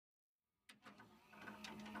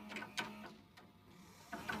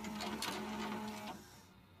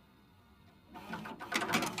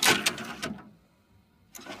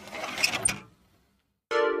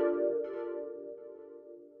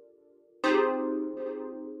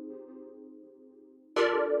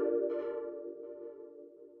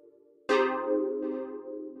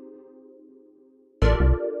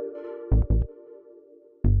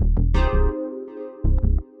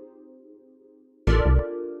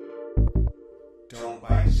Don't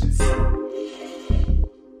bite shit.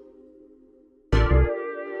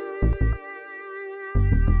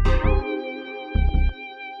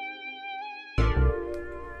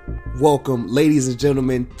 Welcome, ladies and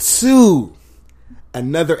gentlemen, to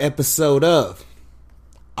another episode of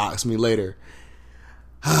Ask Me Later.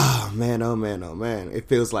 Oh man, oh man, oh man. It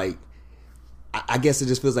feels like, I guess it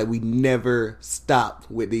just feels like we never stop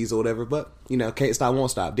with these or whatever, but, you know, can't stop, won't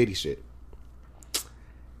stop, Diddy shit.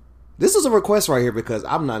 This is a request right here because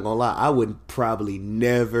I'm not gonna lie, I would probably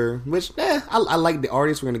never, which, I like the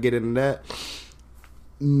artist, we're gonna get into that.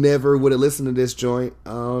 Never would have listened to this joint.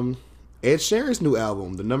 Ed Sheeran's new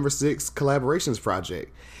album, the number 6 Collaborations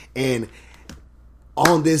Project. And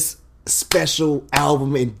on this special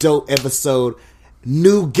album and dope episode,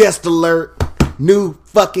 new guest alert. New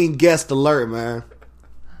fucking guest alert, man.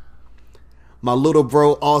 My little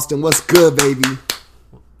bro, Austin, what's good, baby?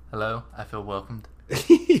 Hello, I feel welcomed.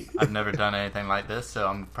 I've never done anything like this, so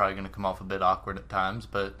I'm probably going to come off a bit awkward at times,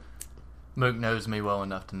 but Mook knows me well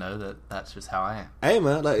enough to know that that's just how I am. Hey,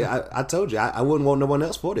 man, like I told you, I wouldn't want no one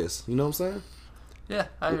else for this. You know what I'm saying? Yeah,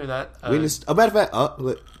 I hear that. A matter of fact,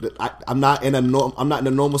 I'm not in a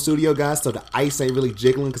normal studio, guys, so the ice ain't really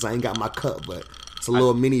jiggling because I ain't got my cup, but it's a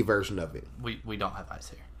little mini version of it. We don't have ice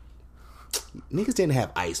here. Niggas didn't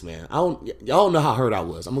have ice, man. Y'all don't know how hurt I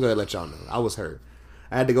was. I'm gonna let y'all know. I was hurt.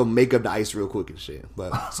 I had to go make up the ice real quick and shit,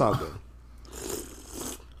 but it's all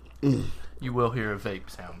good. You will hear a vape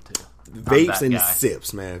sound too. Vapes and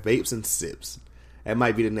sips, man. Vapes and sips. That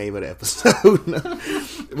might be the name of the episode.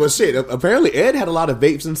 Well, shit. Apparently, Ed had a lot of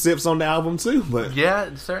vapes and sips on the album too. But yeah,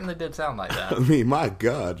 it certainly did sound like that. I mean, my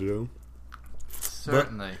God, yo.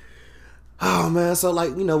 Certainly. Oh man, so like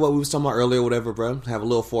you know what we was talking about earlier, whatever, bro. Have a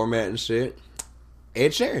little format and shit.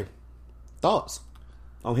 Ed Sheeran, thoughts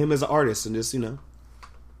on him as an artist and just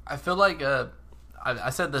I feel like I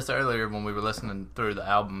said this earlier when we were listening through the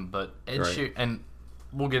album, but Ed Sheeran, and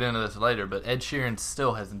we'll get into this later, but Ed Sheeran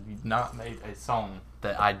still has not made a song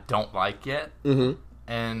that I don't like yet. Mm-hmm.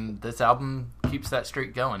 And this album keeps that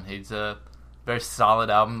streak going. He's a very solid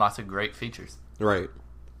album, lots of great features. Right.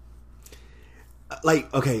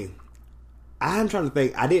 Like, okay, I'm trying to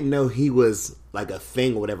think. I didn't know he was like a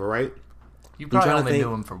thing or whatever, right? You probably only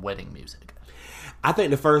knew him for wedding music. I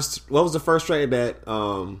think what was the first track that,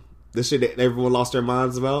 the shit that everyone lost their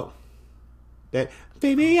minds about? That,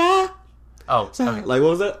 baby, okay. Like, what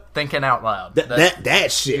was that? Thinking Out Loud.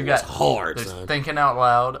 That shit was hard, son. Thinking Out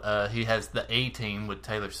Loud. He has the A-Team with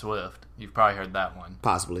Taylor Swift. You've probably heard that one.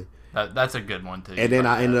 Possibly. That's a good one, too. And then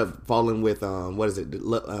I ended up falling with, what is it?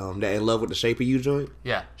 That In Love with the Shape of You joint?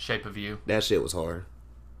 Yeah, Shape of You. That shit was hard.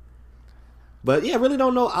 But yeah, I really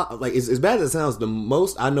don't know. Like, as bad as it sounds, the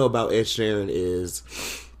most I know about Ed Sheeran is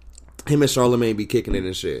him and Charlamagne be kicking it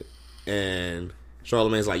and shit. And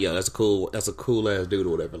Charlamagne's like, yo, that's a cool ass dude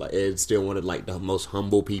or whatever. Like, Ed's still one of like the most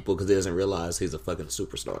humble people because he doesn't realize he's a fucking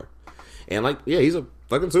superstar. And like, yeah, he's a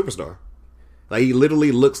fucking superstar. Like, he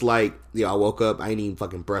literally looks like, I woke up, I ain't even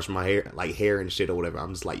fucking brushed my hair and shit or whatever.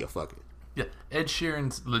 I'm just like, yo, fuck it. Yeah, Ed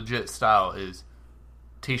Sheeran's legit style is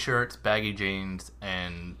t-shirts, baggy jeans,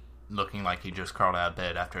 and looking like he just crawled out of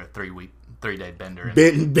bed after a 3-day bender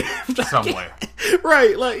somewhere.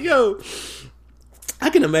 Right, like, yo, I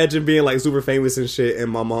can imagine being like super famous and shit, and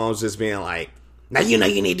my mom's just being like, now you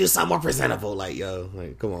need to do something more presentable. Like, yo,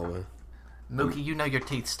 like, come on, man. Mookie, your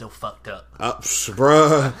teeth's still fucked up.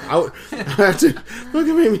 Bruh. Look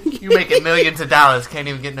at me. You making millions of dollars, can't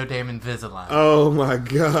even get no damn Invisalign. Oh my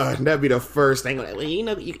God. That'd be the first thing. Like, well,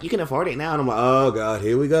 you can afford it now. And I'm like, oh God,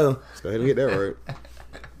 here we go. Let's go ahead and get that right.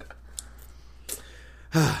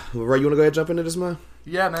 Well, Ray, you want to go ahead and jump into this, man?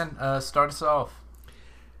 Yeah, man. Start us off.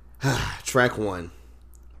 Track 1.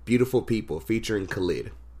 Beautiful People, featuring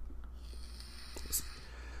Khalid.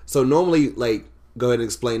 So normally, like, go ahead and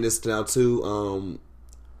explain this now too.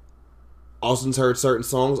 Austin's heard certain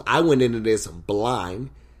songs. I went into this blind.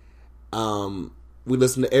 We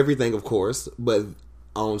listened to everything, of course, but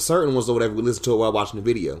on certain ones or whatever, we listened to it while watching the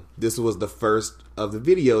video. This was the first of the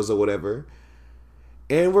videos or whatever.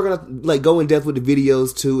 And we're gonna like go in depth with the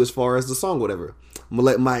videos too, as far as the song, whatever. I'm gonna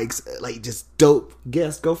let my just dope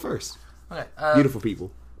guest go first. Okay, Beautiful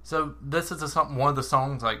People. So this is one of the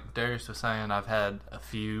songs, like Darius was saying. I've had a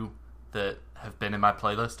few that have been in my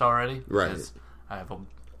playlist already. Right. Because I have a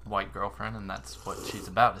white girlfriend, and that's what she's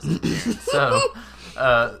about. So,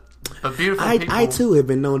 but Beautiful People. I too have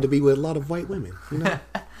been known to be with a lot of white women. You know,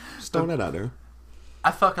 just throwing that out there.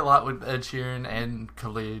 I fuck a lot with Ed Sheeran and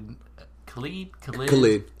Khalid. Khalid.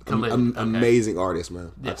 Okay. Amazing artist,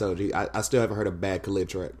 man. Yeah. I told you. I still haven't heard a bad Khalid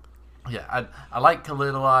track. Yeah, I like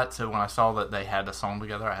Khalid a lot, so when I saw that they had a song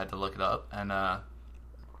together, I had to look it up. And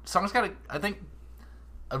song's got, I think,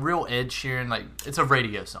 a real Ed Sheeran, like, it's a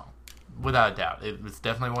radio song, without a doubt. It was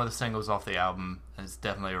definitely one of the singles off the album, and it's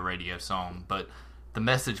definitely a radio song, but the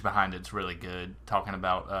message behind it's really good, talking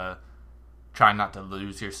about trying not to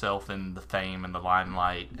lose yourself in the fame and the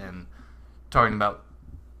limelight, and talking about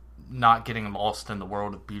not getting lost in the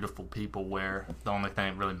world of beautiful people where the only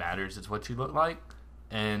thing that really matters is what you look like.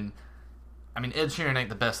 And I mean, Ed Sheeran ain't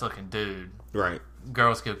the best looking dude. Right.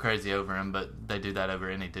 Girls go crazy over him, but they do that over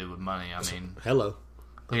any dude with money. I mean, hello.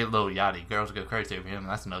 Look at Lil Yachty. Girls go crazy over him.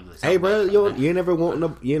 That's an ugly. Hey, bro, you never want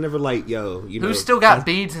no. You never like, yo. You who's still got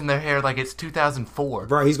beads in their hair like it's 2004?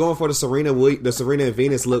 Bro, he's going for the Serena and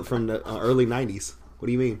Venus look from the early '90s. What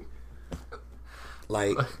do you mean?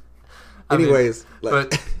 Like, anyways,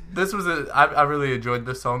 but this was I really enjoyed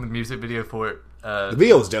this song. The music video for it. The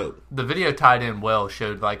video was dope. The video tied in well.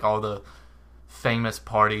 Showed like all the famous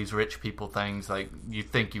parties, rich people things like you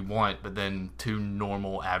think you want, but then two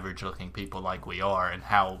normal, average-looking people like we are, and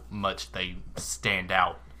how much they stand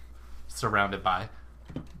out, surrounded by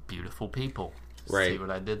beautiful people. Right. See what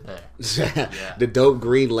I did there? Yeah. The dope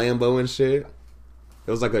green Lambo and shit.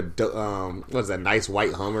 It was like a what's that? Nice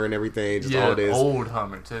white Hummer and everything. Just all this old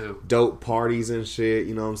Hummer too. Dope parties and shit.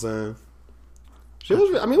 You know what I'm saying? It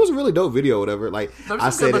was a really dope video, or whatever. Like,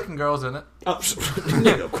 there's some good-looking girls in it. Oh,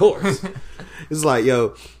 nigga, of course. It's like,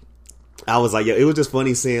 yo, I was like, yo, it was just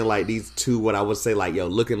funny seeing like these two, what I would say, like, yo,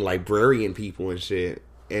 looking librarian people and shit,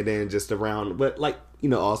 and then just around, but like, you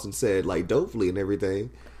know, Austin said, like, dopefully and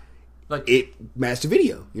everything, like, it matched the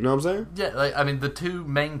video. You know what I'm saying? Yeah, like, I mean, the two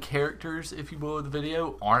main characters, if you will, of the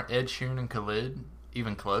video aren't Ed Sheeran and Khalid,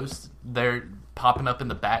 even close. They're popping up in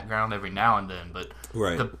the background every now and then, but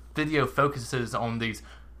right. The video focuses on these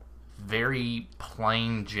very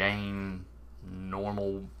plain Jane,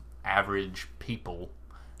 normal, average people,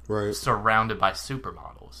 right, surrounded by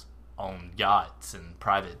supermodels on yachts and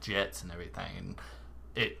private jets and everything, and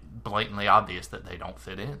it blatantly obvious that they don't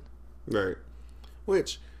fit in. Right.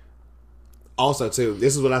 Which also too,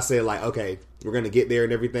 this is what I said. Like, okay, we're gonna get there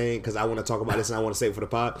and everything because I want to talk about this and I want to save it for the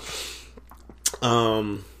pod.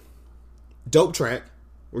 Dope track.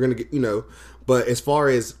 We're gonna get, you know, but as far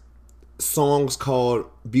as songs called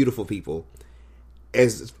 "Beautiful People,"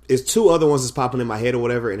 as two other ones that's popping in my head or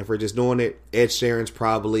whatever, and if we're just doing it, Ed Sheeran's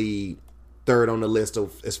probably third on the list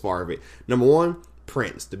of as far of it. Number one,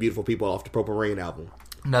 Prince, "The Beautiful People" off the Purple Rain album.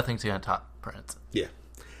 Nothing's gonna top Prince. Yeah.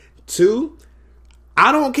 Two,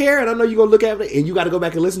 I don't care, and I know you're gonna look at it, and you got to go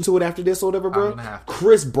back and listen to it after this or whatever, bro. I'm gonna have to.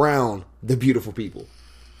 Chris Brown, "The Beautiful People."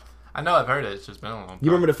 I know I've heard it. It's just been a long time.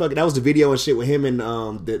 You remember that was the video and shit with him and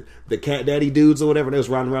the Cat Daddy dudes or whatever. They was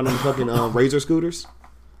riding around on the fucking Razor scooters.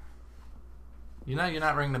 You know, you're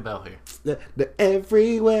not ringing the bell here. The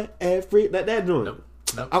everywhere, that joint.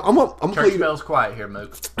 Nope. I'm gonna play. Church bell's quiet here,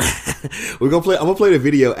 Mook. I'm gonna play the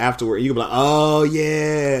video afterward. You can be like, oh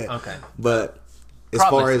yeah. Okay. But as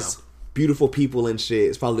Probably far as beautiful people and shit,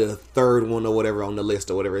 it's probably the third one or whatever on the list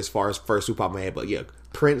or whatever. As far as first who popped in my head, but yeah,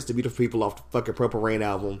 Prince, "The Beautiful People" off the fucking Purple Rain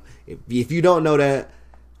album. If you don't know that,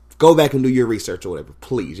 go back and do your research or whatever.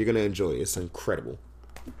 Please, you're gonna enjoy it. It's incredible.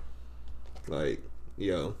 Like,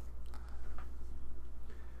 yo.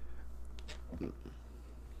 Yeah,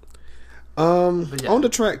 on the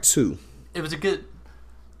track 2. It was a good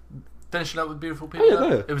finishing up with "Beautiful People."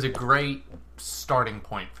 Yeah. It was a great starting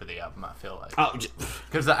point for the album. I feel like Oh,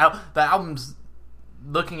 because the album's,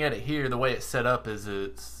 looking at it here, the way it's set up is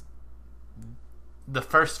it's the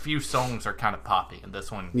first few songs are kind of poppy, and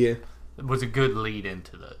this one was a good lead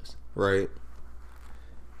into those. Right.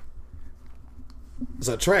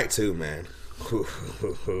 So track 2, man.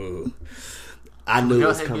 I knew it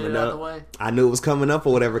was coming up. I knew it was coming up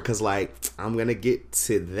or whatever because, like, I'm going to get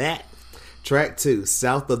to that. Track 2,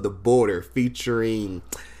 "South of the Border," featuring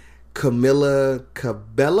Camila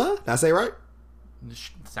Cabello. Did I say it right?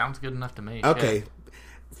 Sounds good enough to me. Okay. Yeah.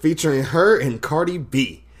 Featuring her and Cardi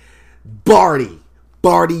B. Barty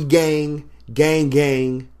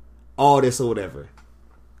gang, all this or whatever.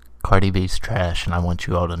 Cardi B's trash, and I want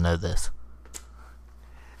you all to know this.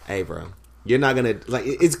 Hey, bro. You're not gonna, like,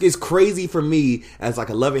 it's crazy for me as like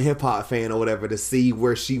a loving hip hop fan or whatever to see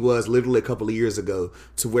where she was literally a couple of years ago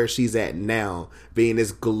to where she's at now, being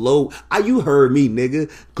this you heard me,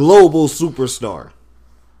 nigga, global superstar.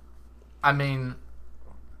 I mean,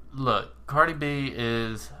 look, Cardi B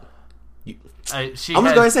is I'm just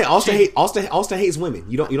going to say Austin hates women.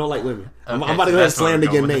 You don't like women. Okay, I'm about to go ahead and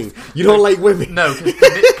slander your name. You don't like women. No,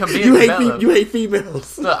 because you hate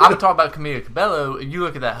females. Look, I'm talking about Camila Cabello. You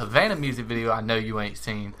look at that Havana music video. I know you ain't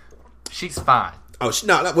seen. She's fine. Oh,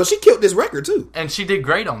 she killed this record too, and she did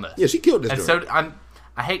great on this. Yeah, she killed this. And so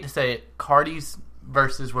I hate to say it, Cardi's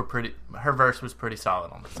verses were pretty. Her verse was pretty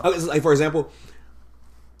solid on this song. Okay, so like for example,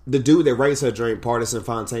 the dude that writes her drink, Partisan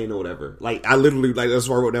Fontaine or whatever. Like I literally that's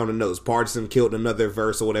what I wrote down the notes. Partisan killed another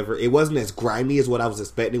verse or whatever. It wasn't as grimy as what I was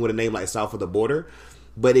expecting with a name like South of the Border,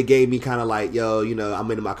 but it gave me kind of like, yo, you know,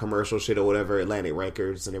 I'm into my commercial shit or whatever, Atlantic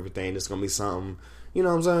Records and everything. It's gonna be something. You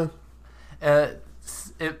know what I'm saying?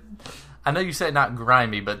 I know you said not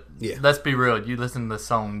grimy, but yeah. Let's be real. You listen to the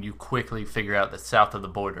song, you quickly figure out that South of the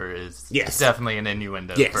Border is definitely an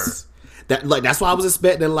innuendo. Yes. That's why I was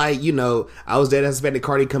expecting, like, you know, I was there expecting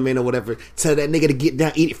Cardi come in or whatever, tell that nigga to get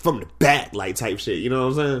down, eat it from the back, like, type shit. You know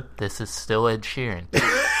what I'm saying? This is still Ed Sheeran.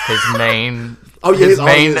 His main his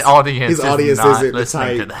main audience isn't the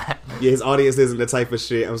type. To that. Yeah, his audience isn't the type of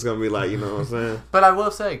shit. I'm just gonna be like, you know what I'm saying? But I will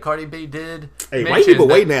say, Cardi B did. Hey, white people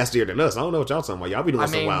way nastier than us. I don't know what y'all talking about. Y'all be doing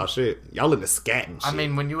some wild shit. Y'all in the scat and shit. I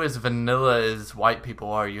mean, when you as vanilla as white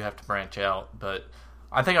people are, you have to branch out. But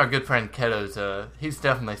I think our good friend Keto's, he's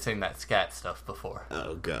definitely seen that scat stuff before.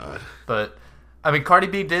 Oh God. But I mean, Cardi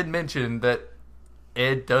B did mention that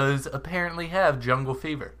Ed does apparently have jungle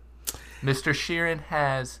fever. Mr. Sheeran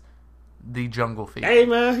has the jungle fever. Hey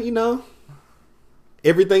man, you know,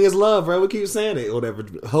 everything is love, bro. We keep saying it, or whatever.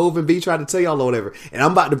 Hove and B tried to tell y'all or whatever. And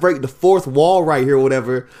I'm about to break the fourth wall right here, or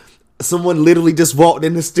whatever. Someone literally just walked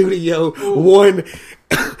in the studio. One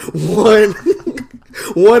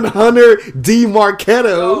Hunter D. Marketo.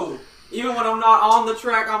 Yo, even when I'm not on the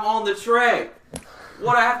track, I'm on the track.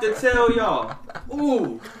 What I have to tell y'all?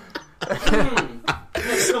 Ooh.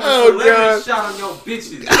 Oh God! Shot on your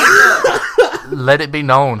bitches. Let it be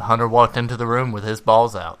known, Hunter walked into the room with his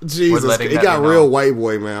balls out. Jesus, it got real white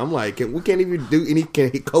boy, man. I'm like, we can't even do any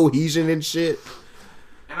cohesion and shit.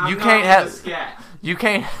 And you can't have. Scat. You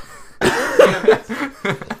can't.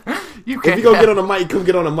 If you gonna get on the mic, come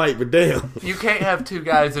get on the mic. But damn, you can't have two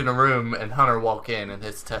guys in a room and Hunter walk in and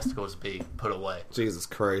his testicles be put away. Jesus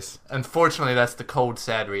Christ! Unfortunately, that's the cold,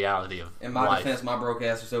 sad reality of in my life. defense, my broke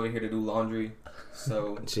ass is over here to do laundry.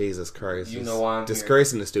 So Jesus Christ, you know why I'm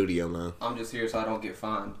disgracing the studio, man. I'm just here so I don't get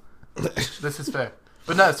fined. This is fair,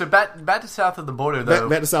 but no. So back to South of the Border though.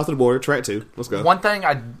 Back to South of the Border, track 2. Let's go. One thing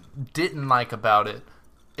I didn't like about it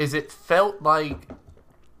is it felt like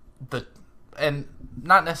and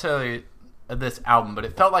not necessarily this album, but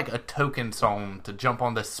it felt like a token song to jump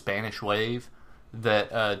on this Spanish wave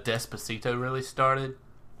that Despacito really started.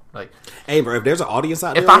 Like, hey, bro, if there's an audience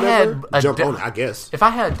out there, jump on it, I guess. If I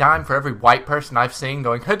had a dime for every white person I've seen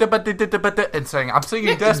going and saying, I'm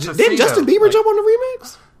singing Despacito. Did Justin Bieber jump on the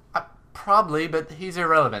remix? Probably, but he's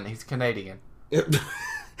irrelevant. He's Canadian.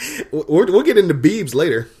 We'll get into Biebs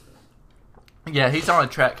later. Yeah, he's on a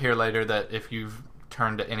track here later that if you've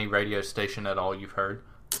turned to any radio station at all, you've heard.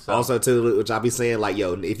 So. Also, too, which I'll be saying, like,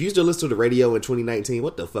 yo, if you still listen to the radio in 2019,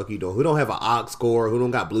 what the fuck you doing? Who don't have an aux cord? Who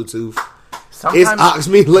don't got Bluetooth? It's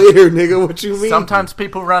aux me later, nigga. What you mean? Sometimes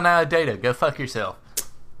people run out of data. Go fuck yourself.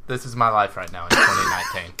 This is my life right now in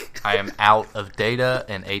 2019. I am out of data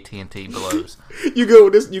and AT&T blows. You go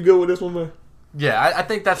with this? You go with this one, man? Yeah, I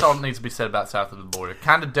think that's all that needs to be said about South of the Border.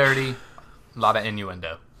 Kind of dirty, a lot of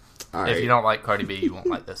innuendo. All right. If you don't like Cardi B, you won't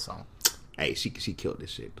like this song. Hey, she killed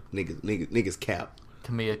this shit. Niggas cap.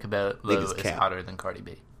 Camila Cabello is hotter than Cardi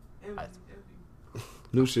B.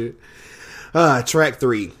 New shit. Track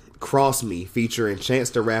 3. Cross Me, featuring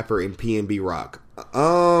Chance the Rapper and PNB Rock.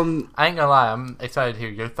 I ain't gonna lie, I'm excited to hear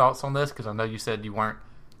your thoughts on this because I know you said you weren't.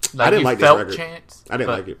 I didn't like this record. Chance, I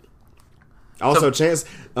didn't like it. Also, Chance,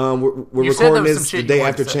 we're recording this the day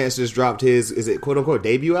after Chance just dropped his, is it quote unquote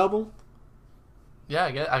debut album? Yeah,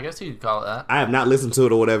 I guess you could call it that. I have not listened to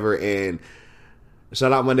it or whatever, and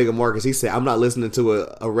shout out my nigga Marcus. He said I'm not listening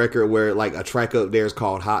to a record where like a track up there is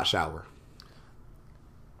called Hot Shower.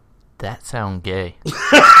 That sound gay.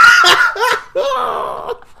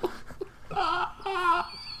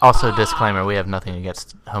 Also, disclaimer: we have nothing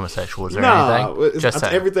against homosexuals or anything. Just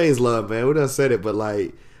everything's love, man. We done said it, but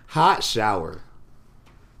like Hot Shower.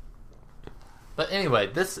 But anyway,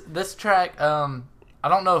 this track, I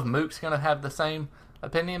don't know if Mook's gonna have the same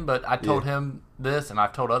opinion, but I told him this, and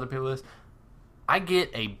I've told other people this. I get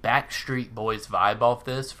a Backstreet Boys vibe off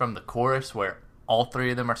this from the chorus, where all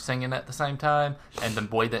three of them are singing at the same time, and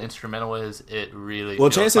the way the instrumental is, it really. Well,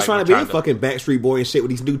 Chance is trying to be a fucking Backstreet Boy and shit with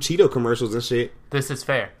these new Cheeto commercials and shit. This is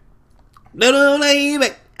fair. No, lady,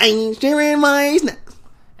 I ain't sharing my snacks.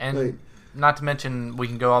 And not to mention, we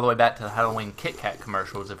can go all the way back to the Halloween Kit Kat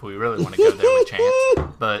commercials if we really want to go there with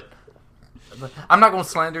Chance. But I'm not going to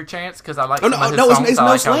slander Chance because I like. It's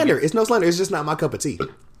no slander. It's no slander. It's just not my cup of tea.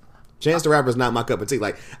 Chance the Rapper is not my cup of tea.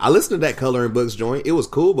 Like, I listened to that Coloring Books joint. It was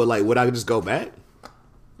cool, but like, would I just go back?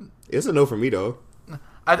 It's a no for me though.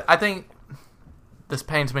 I think this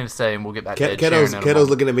pains me to say, and we'll get back to Ed Sheeran. Keto's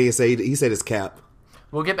looking at me and he said it's cap.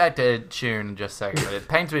 We'll get back to Ed Sheeran in just a second. But it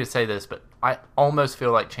pains me to say this, but I almost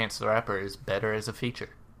feel like Chance the Rapper is better as a feature.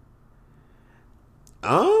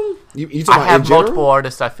 You I have multiple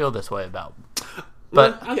artists I feel this way about.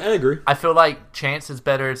 But I agree. I feel like Chance is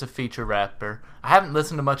better as a feature rapper. I haven't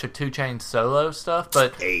listened to much of 2 Chainz solo stuff,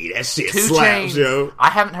 but hey, that shit 2 slaps, yo. I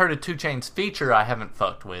haven't heard a 2 Chainz feature I haven't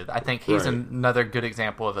fucked with. I think he's another good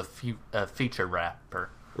example of a feature rapper.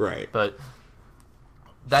 Right. But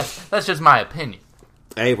that's just my opinion.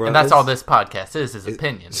 Hey, bro. And that's all this podcast is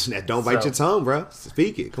opinion. Don't bite your tongue, bro.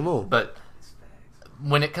 Speak it. Come on. But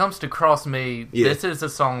when it comes to Cross Me, this is a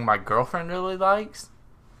song my girlfriend really likes.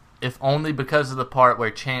 If only because of the part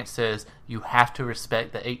where Chance says, you have to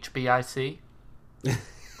respect the HBIC.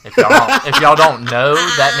 If y'all don't know,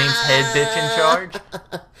 that means head bitch in charge.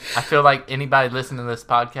 I feel like anybody listening to this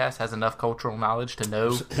podcast has enough cultural knowledge to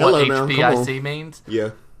know what HBIC means.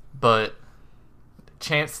 Yeah. But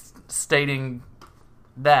Chance stating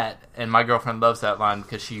that, and my girlfriend loves that line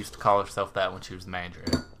because she used to call herself that when she was the manager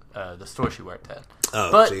at the store she worked at.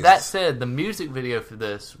 But Jesus. That said, the music video for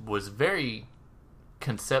this was very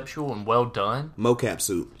conceptual and well done. Mocap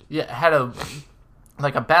suit. Yeah, it had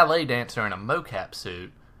a ballet dancer in a mocap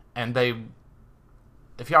suit, and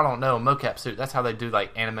if y'all don't know, a mocap suit, that's how they do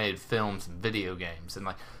like animated films and video games, and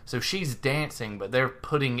like so she's dancing, but they're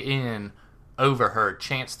putting in over her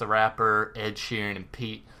Chance the Rapper, Ed Sheeran, and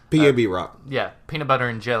P.A.B. Rock. Yeah, Peanut Butter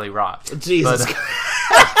and Jelly Rock. Jesus. But,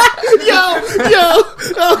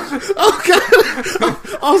 oh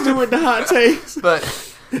god, Austin with the hot takes. But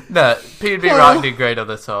no, P.A.B. Rock did great on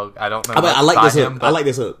this song. I don't know. I like this hook. I like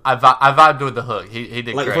this hook. I vibed with the hook. He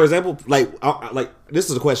did like great. For example, like this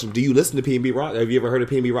is a question. Do you listen to P.A.B. Rock? Have you ever heard a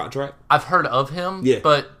P.A.B. Rock track? I've heard of him. Yeah,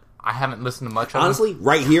 but I haven't listened to much of him. Honestly,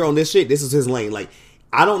 right here on this shit, this is his lane. Like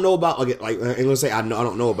I don't know about like I'm gonna say I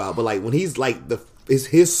don't know about, but like when he's like it's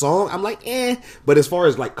his song, I'm like But as far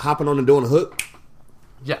as like hopping on and doing a hook,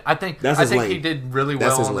 yeah, I think he did really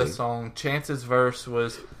well on this song. Chance's verse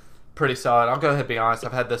was pretty solid. I'll go ahead and be honest.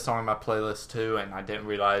 I've had this song on my playlist too, and I didn't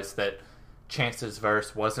realize that Chance's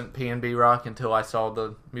verse wasn't P&B Rock until I saw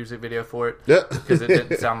the music video for it. Yeah. Because it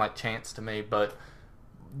didn't sound like Chance to me. But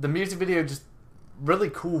the music video just really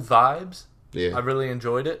cool vibes. Yeah. I really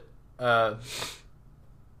enjoyed it.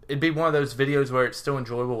 It'd be one of those videos where it's still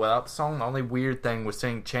enjoyable without the song. The only weird thing was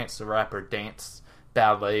seeing Chance the Rapper dance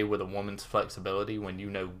ballet with a woman's flexibility when you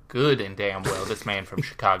know good and damn well this man from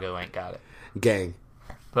Chicago ain't got it. Gang.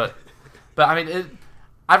 But I mean,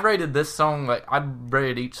 I've rated this song, like, I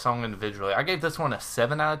rated each song individually. I gave this one a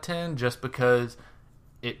 7 out of 10 just because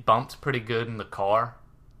it bumps pretty good in the car,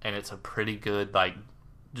 and it's a pretty good, like,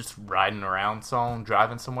 just riding around song,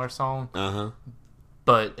 driving somewhere song. Uh-huh.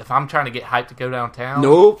 But if I'm trying to get hyped to go downtown,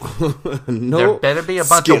 nope. There better be a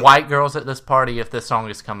bunch of white girls at this party if this song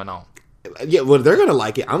is coming on. Yeah, well, they're gonna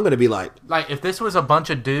like it. I'm gonna be like if this was a bunch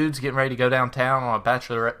of dudes getting ready to go downtown on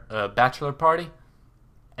a bachelor party,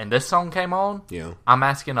 and this song came on, yeah, I'm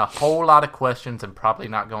asking a whole lot of questions and probably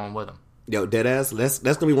not going with them. Yo, deadass,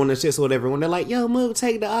 that's gonna be one of the shits or whatever. When they're like, yo, move,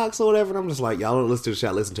 take the aux or whatever, and I'm just like, y'all don't listen to the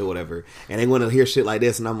shit, listen to whatever. And they want to hear shit like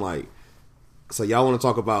this, and I'm like, so y'all want to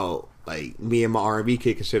talk about like me and my R&B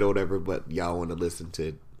kick and shit or whatever, but y'all want to listen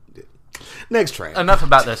to next track. Enough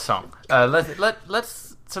about this song. Let's.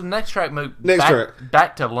 So next track,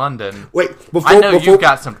 back to London. Wait, before you've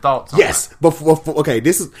got some thoughts on yes, before, okay,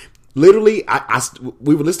 this is literally,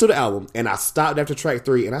 we would listen to the album, and I stopped after track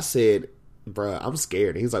 3, and I said, bruh, I'm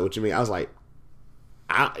scared. And he's like, what you mean? I was like,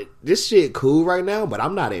 this shit cool right now, but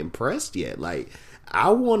I'm not impressed yet. Like,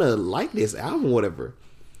 I want to like this album or whatever.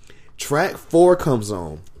 Track 4 comes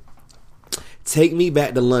on. Take Me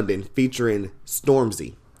Back to London, featuring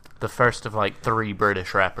Stormzy. The first of like 3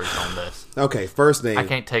 British rappers on this. Okay, first name. I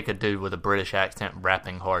can't take a dude with a British accent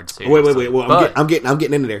rapping hard seriously. Wait. Well, I'm getting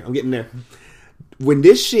into there. I'm getting there. When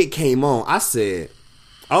this shit came on, I said,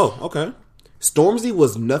 "Oh, okay." Stormzy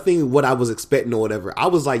was nothing what I was expecting or whatever. I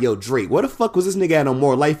was like, "Yo, Drake, what the fuck was this nigga at on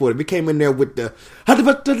More Life for?" He came in there with the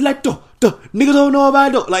niggas don't know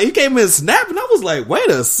about it. Like he came in snapping. I was was like, wait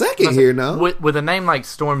a second here now. With a name like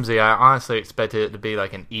Stormzy, I honestly expected it to be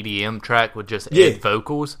like an EDM track with just Ed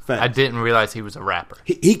vocals. Fact. I didn't realize he was a rapper.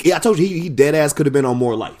 I told you, he dead ass could have been on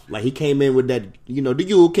More Life. Like, he came in with that, the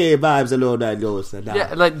UK vibes and all that.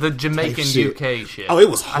 Yeah, like the Jamaican UK shit. Oh, it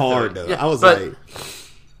was hard, though. Yeah, I was like...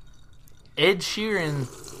 Ed Sheeran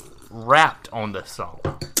rapped on this song.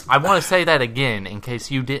 I want to say that again in case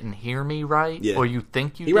you didn't hear me right, or you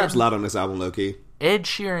think you did. He raps a lot on this album, low-key. Ed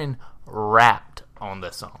Sheeran rapped on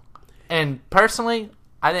this song. And personally,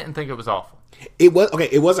 I didn't think it was awful. It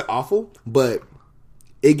wasn't awful, but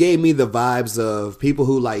it gave me the vibes of people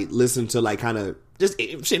who, like, listen to, like, kind of, just,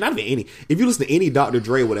 shit, not even any. If you listen to any Dr.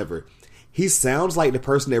 Dre or whatever, he sounds like the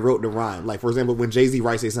person that wrote the rhyme. Like, for example, when Jay-Z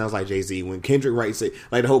writes it, it sounds like Jay-Z. When Kendrick writes it,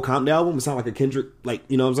 like the whole Compton album, it sounds like a Kendrick, like,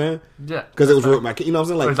 you know what I'm saying? Yeah. Because it was wrote by, you know what I'm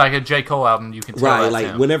saying? Like, it's like a J. Cole album, you can tell right, that's like,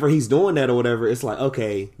 him. whenever he's doing that or whatever, it's like,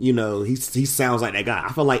 okay, he sounds like that guy.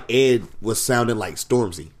 I feel like Ed was sounding like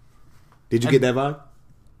Stormzy. Did you get that vibe?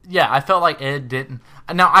 Yeah, I felt like Ed didn't.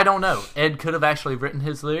 Now, I don't know. Ed could have actually written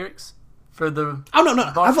his lyrics for the... Oh,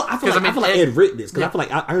 no. I feel like Ed written this. Because I feel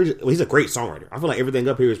like, I heard, he's a great songwriter. I feel like everything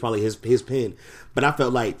up here is probably his pen. But I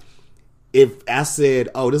felt like, if I said,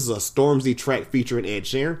 oh, this is a Stormzy track featuring Ed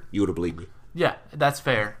Sheeran, you would have believed me. Yeah, that's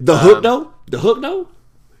fair. The hook, though,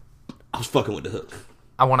 I was fucking with the hook.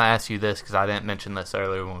 I want to ask you this, because I didn't mention this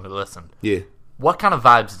earlier when we listened. Yeah. What kind of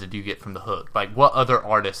vibes did you get from the hook? Like, what other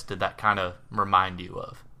artists did that kind of remind you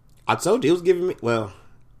of? I told you, it was giving me, well...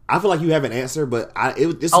 I feel like you have an answer, but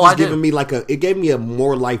this was giving me like it gave me a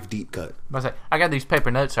More Life deep cut. I got these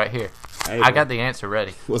paper notes right here. Hey, I got the answer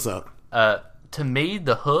ready. What's up? To me,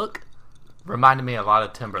 the hook reminded me a lot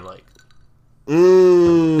of Timberlake.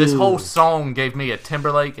 This whole song gave me a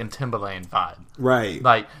Timberlake and Timbaland vibe. Right.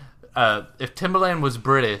 Like, if Timbaland was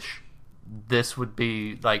British, this would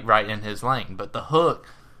be like right in his lane. But the hook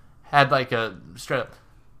had like a straight up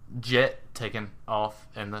jet taking off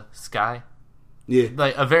in the sky. Yeah.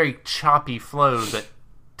 Like a very choppy flow that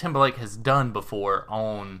Timberlake has done before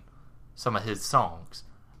on some of his songs.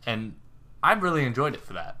 And I really enjoyed it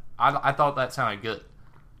for that. I thought that sounded good.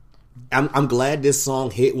 I'm glad this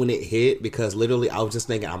song hit when it hit, because literally I was just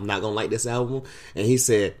thinking I'm not gonna like this album, and he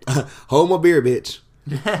said, "Hold my beer, bitch."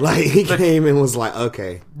 Like, he came and was like,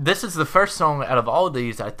 "Okay." This is the first song out of all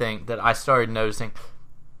these, I think, that I started noticing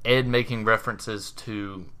Ed making references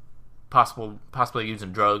to possibly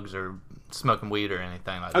using drugs or smoking weed or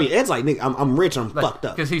anything like that. Oh yeah, Ed's like, "Nigga, I'm rich, I'm fucked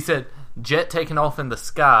up." Because he said, "Jet taking off in the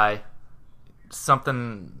sky."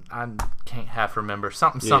 Something I can't half remember.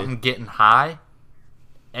 Something getting high.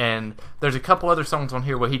 And there's a couple other songs on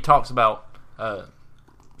here where he talks about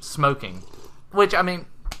smoking, which, I mean,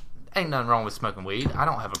 ain't nothing wrong with smoking weed. I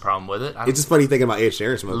don't have a problem with it. It's just funny thinking about Ed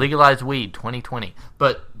Sheeran smoking. Legalized weed 2020.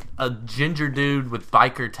 But a ginger dude with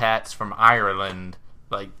biker tats from Ireland,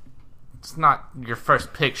 like, it's not your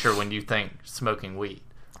first picture when you think smoking weed.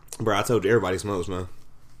 Bro, I told you, everybody smokes, man.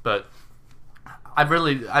 But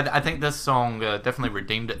I think this song definitely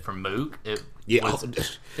redeemed it from Mook. It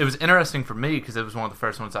was interesting for me because it was one of the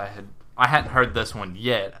first ones I hadn't heard this one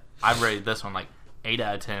yet. I rated this one like 8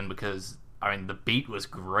 out of 10 because, I mean, the beat was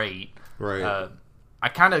great. Right. I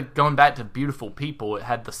kind of, going back to Beautiful People, it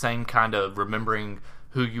had the same kind of remembering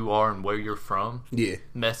who you are and where you're from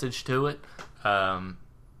message to it.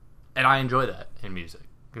 And I enjoy that in music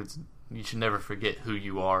because you should never forget who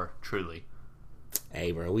you are truly.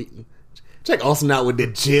 Hey, bro, check Austin out with the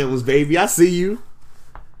gems, baby. I see you.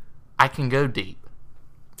 I can go deep,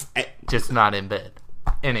 just not in bed.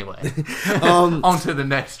 Anyway, on to the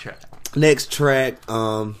next track. Next track,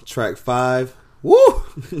 track 5. Woo!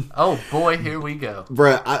 Oh boy, here we go,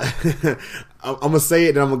 bro. I'm gonna say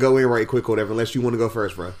it, then I'm gonna go in right quick, or whatever. Unless you want to go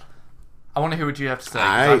first, bro. I want to hear what you have to say.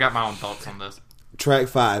 Right. I got my own thoughts on this. Track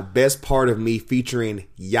 5, Best Part of Me, featuring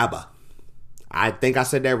Yaba. I think I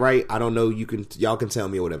said that right. I don't know. Y'all can tell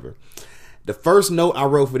me or whatever. The first note I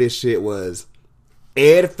wrote for this shit was,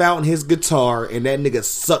 Ed found his guitar and that nigga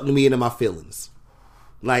sucked me into my feelings.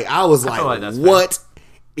 Like, I was like what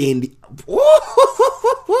in the...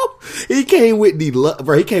 He came with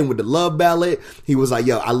the love ballad. He was like,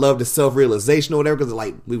 yo, I love the self-realization or whatever, because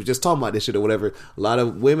like we were just talking about this shit or whatever. A lot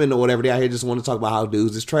of women or whatever, they out here just want to talk about how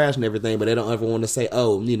dudes is trash and everything, but they don't ever want to say,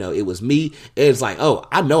 oh, it was me. Ed's like, oh,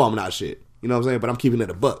 I know I'm not shit. You know what I'm saying? But I'm keeping it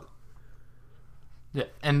a buck. Yeah,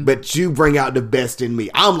 but you bring out the best in me.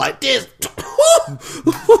 I'm like this.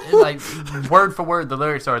 Like, word for word, the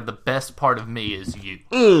lyrics are, the best part of me is you.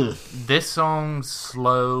 This song's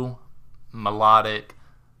slow, melodic,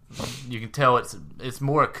 You can tell it's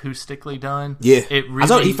more acoustically done. Yeah, it really. I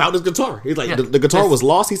thought he found his guitar. He's like the guitar was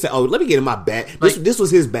lost. He said, "Oh, let me get in my bag." This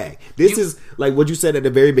was his bag. This is like what you said at the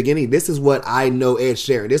very beginning. This is what I know Ed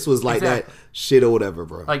Sheeran. This was like that shit or whatever,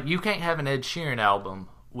 bro. Like you can't have an Ed Sheeran album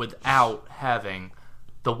without having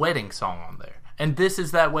the wedding song on there. And this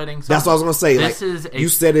is that wedding song. That's what I was gonna say. This like, is you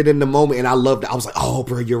said it in the moment, and I loved it. I was like, "Oh,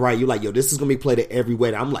 bro, you're right." You're like, "Yo, this is gonna be played at every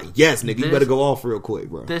wedding." I'm like, "Yes, nigga, you better go off real quick,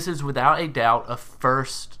 bro." This is without a doubt a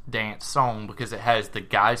first dance song because it has the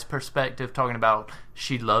guy's perspective talking about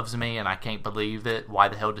she loves me and I can't believe it. Why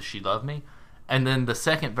the hell does she love me? And then the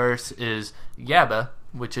second verse is Yabba,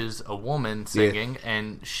 which is a woman singing,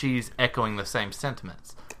 and she's echoing the same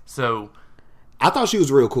sentiments. So. I thought she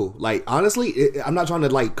was real cool. Like honestly, I'm not trying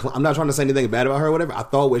to say anything bad about her or whatever. I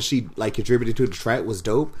thought what she like contributed to the track was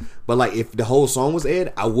dope. But like if the whole song was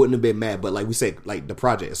Ed, I wouldn't have been mad. But like we said, like the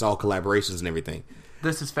project, it's all collaborations and everything.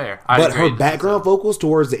 This is fair. But her background vocals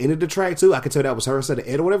towards the end of the track too, I could tell that was her instead of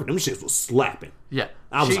Ed or whatever. Them shits was slapping. Yeah,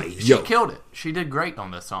 I was like, yo, she killed it. She did great on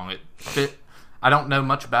this song. It fit. I don't know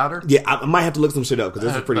much about her. Yeah, I might have to look some shit up because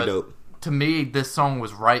this is pretty dope. To me, this song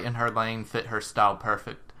was right in her lane, fit her style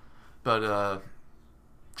perfect. But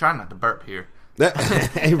try not to burp here.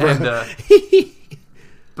 Hey, bro.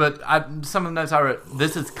 But some of the notes I wrote,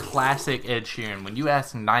 this is classic Ed Sheeran. When you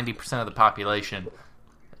ask 90% of the population,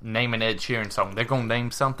 name an Ed Sheeran song, they're going to name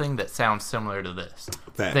something that sounds similar to this.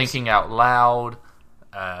 Facts. Thinking Out Loud,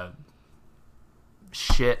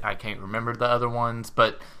 shit, I can't remember the other ones,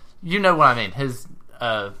 but you know what I mean. His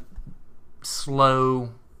slow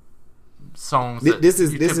songs. This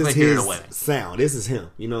is his sound. This is him.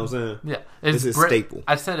 You know what I'm saying? Yeah, this is staple.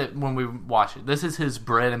 I said it when we watched it. This is his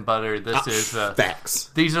bread and butter. This is facts.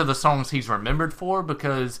 These are the songs he's remembered for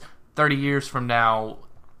because 30 years from now,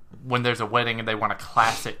 when there's a wedding and they want a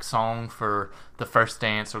classic song for the first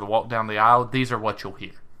dance or the walk down the aisle, these are what you'll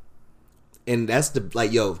hear. And that's the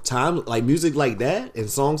time like music like that and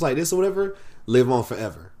songs like this or whatever live on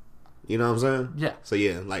forever. You know what I'm saying? Yeah. So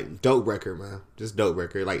yeah, like dope record, man. Just dope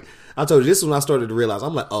record. Like I told you, this is when I started to realize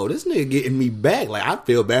I'm like, oh, this nigga getting me back. Like I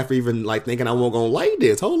feel bad for even like thinking I wasn't gonna like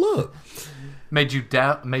this. Hold up. Made you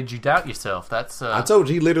doubt yourself. That's I told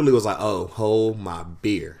you, he literally was like, oh, hold my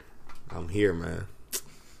beer. I'm here, man.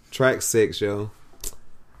 Track 6, yo.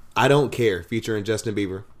 I Don't Care, featuring Justin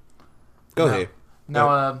Bieber. Go ahead. No,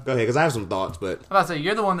 go ahead, because I have some thoughts, but I'm about to say,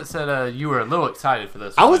 you're the one that said you were a little excited for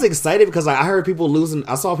this. I was excited because I heard people losing.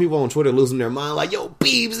 I saw people on Twitter losing their mind, like, yo,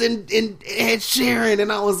 Biebs and Ed Sheeran, and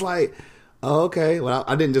I was like, oh, okay. Well,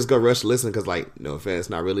 I didn't just go rush to listen because, like, no offense,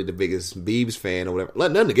 not really the biggest Biebs fan or whatever.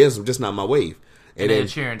 Nothing against him, just not my wave. And Ed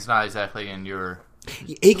Sheeran's not exactly in your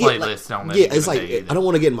playlist on that. Yeah, it's like I don't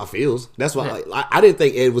want to get in my feels. That's why I didn't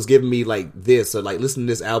think Ed was giving me like this or like listening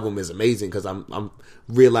to this album is amazing because I'm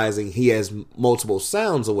realizing he has multiple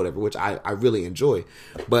sounds or whatever, which I really enjoy.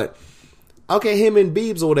 But okay, him and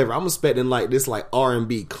Biebs or whatever, I'm expecting like this like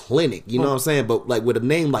R&B clinic, you know what I'm saying? But like with a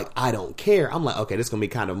name like I Don't Care, I'm like, okay, this is gonna be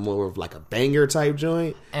kind of more of like a banger type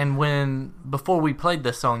joint. And before we played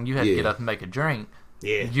this song, you had to get up and make a drink.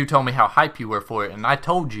 Yeah, you told me how hype you were for it, and I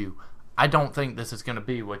told you I don't think this is going to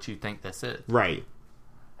be what you think this is. Right.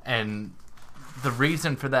 And the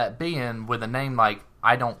reason for that being with a name like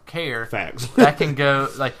I Don't Care, facts. That can go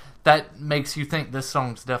like that makes you think this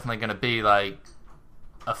song's definitely going to be like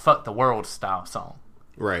a fuck the world style song.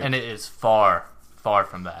 Right. And it is far, far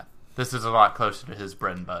from that. This is a lot closer to his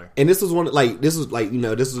bread and butter. And this was this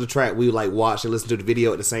was a track we like watch and listen to the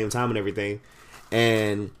video at the same time and everything.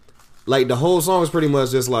 And like the whole song is pretty much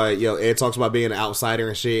just like, yo, Ed talks about being an outsider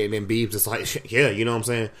and shit, and then Biebs just like, yeah, you know what I'm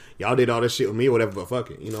saying? Y'all did all this shit with me or whatever, but fuck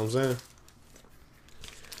it, you know what I'm saying?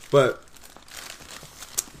 But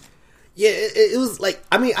yeah, it was like,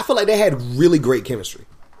 I mean, I feel like they had really great chemistry.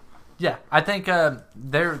 Yeah, I think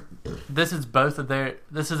this is in both of their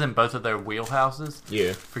wheelhouses.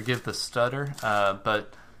 Yeah, forgive the stutter,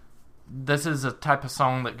 but this is a type of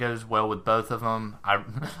song that goes well with both of them.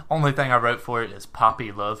 Only thing I wrote for it is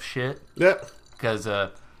poppy love shit. Yep. Because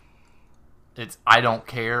it's I don't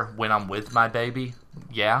care when I'm with my baby.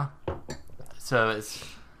 Yeah. So it's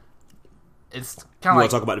kind of like... You want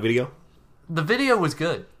to talk about the video? The video was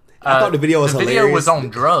good. I thought the video was hilarious. The video was on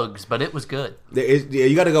drugs, but it was good. Yeah,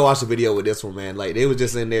 you got to go watch the video with this one, man. Like, they was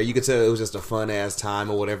just in there. You could tell it was just a fun-ass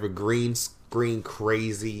time or whatever. Green screen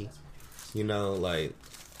crazy. You know, like...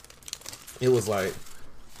 It was like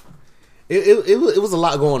it was a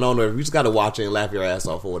lot going on there. You just got to watch it and laugh your ass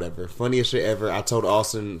off or whatever. Funniest shit ever. I told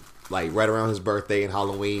Austin like right around his birthday and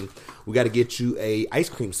Halloween, we got to get you a ice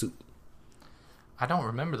cream suit. I don't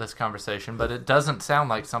remember this conversation, but it doesn't sound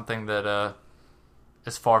like something that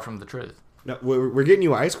is far from the truth. No, we're getting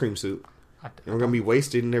you an ice cream suit. And we're gonna be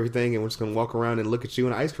wasted and everything, and we're just gonna walk around and look at you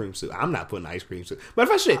in an ice cream suit. I'm not putting an ice cream suit. But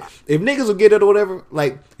if niggas will get it or whatever,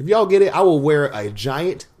 like if y'all get it, I will wear a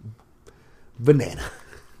giant banana.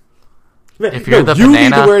 If you're the you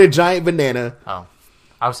banana, need to wear a giant banana. Oh,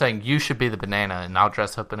 I was saying you should be the banana, and I'll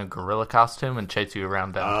dress up in a gorilla costume and chase you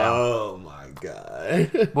around downtown. Oh my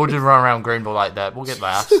god! We'll just run around Greenville like that. We'll get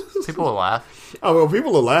laughs. People will laugh. Oh well,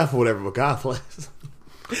 people will laugh or whatever. But God bless.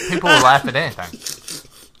 People will laugh at anything.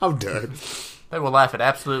 I'm done. They will laugh at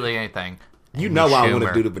absolutely anything. You know why I want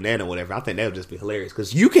to do the banana or whatever. I think that would just be hilarious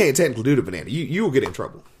because you can't technically do the banana. You will get in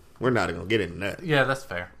trouble. We're not going to get into that. Yeah, that's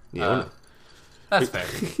fair. Yeah, that's fair.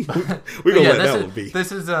 We're going to let that one be.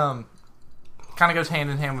 This is kind of goes hand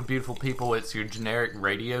in hand with Beautiful People. It's your generic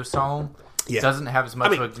radio song. Yeah. It doesn't have as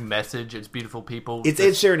much of a message. It's Beautiful People. It's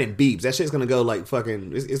Ed Sheeran and Biebs. That shit's going to go like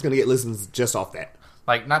fucking... It's going to get listens just off that.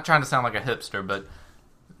 Like, not trying to sound like a hipster, but...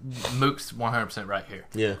 Mook's 100% right here.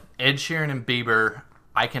 Yeah. Ed Sheeran and Bieber,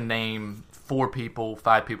 I can name 5 people off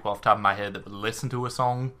the top of my head that would listen to a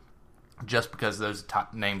song just because those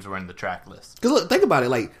top names were in the track list. Because look, think about it.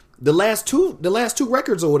 Like the last two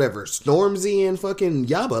records or whatever, Stormzy and fucking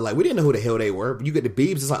Yaba. Like we didn't know who the hell they were. But you get the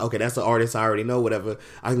Biebs, it's like okay, that's the artist I already know. Whatever,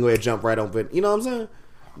 I can go ahead and jump right on. But you know what I'm saying?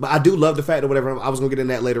 But I do love the fact that whatever I was gonna get in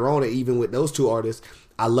that later on. That even with those two artists,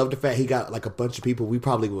 I love the fact he got like a bunch of people we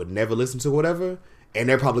probably would never listen to, whatever. And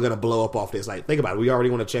they're probably going to blow up off this. Like, think about it. We already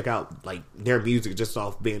want to check out, like, their music just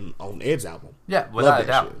off being on Ed's album. Yeah, without a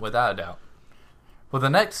doubt. Shit. Without a doubt. Well, the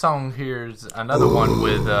next song here's another one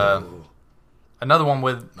with...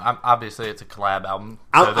 obviously, it's a collab album.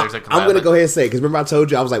 So there's a collab. I'm going to go ahead and say, because remember I told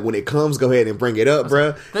you, I was like, when it comes, go ahead and bring it up,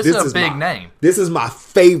 bruh. This is a big name. This is my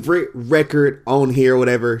favorite record on here,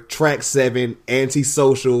 whatever. Track 7,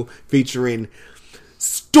 Antisocial, featuring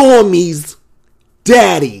Stormy's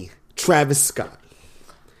daddy, Travis Scott.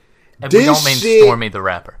 And we don't mean Stormy the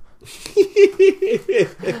rapper.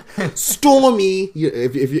 Stormy,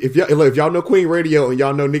 if y'all know Queen Radio and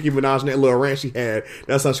y'all know Nicki Minaj and that little rant she had,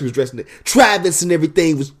 that's how she was dressing it. Travis and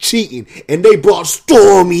everything was cheating, and they brought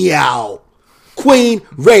Stormy out. Queen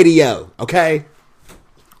Radio, okay?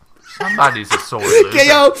 Somebody's a sore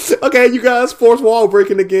loser. Okay, you guys, fourth wall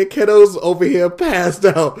breaking again. Kiddo's over here passed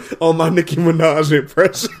out on my Nicki Minaj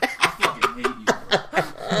impression.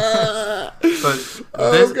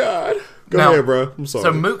 God. Go ahead, bro. I'm sorry.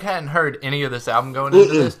 So Mook hadn't heard any of this album going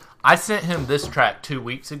into this. I sent him this track 2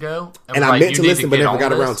 weeks ago. And I meant to listen, but never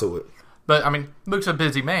got around to it. But, I mean, Mook's a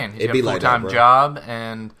busy man. He's got a full-time job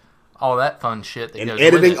and all that fun shit that goes with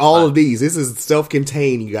it. Editing all of these. This is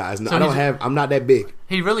self-contained, you guys. So I'm not that big.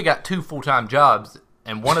 He really got 2 full-time jobs,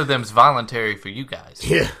 and one of them's voluntary for you guys.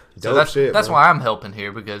 Yeah. So that's why I'm helping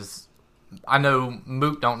here, because... I know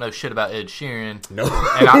Mook don't know shit about Ed Sheeran. No.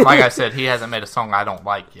 And like I said, he hasn't made a song I don't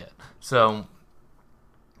like yet. So,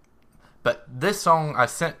 but this song I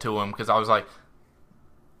sent to him because I was like,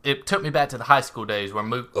 it took me back to the high school days where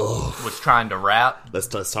Mook was trying to rap. Let's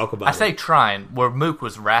talk about it. I say trying, where Mook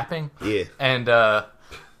was rapping. Yeah. And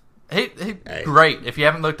he great. If you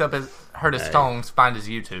haven't heard his songs, find his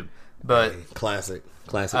YouTube. But classic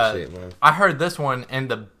shit, man. I heard this one, and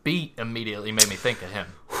the beat immediately made me think of him.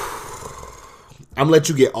 I'm gonna let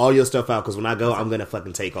you get all your stuff out because when I go, I'm gonna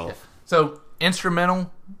fucking take off. Yeah. So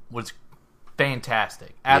instrumental was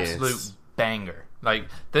fantastic, absolute banger. Like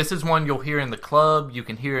this is one you'll hear in the club, you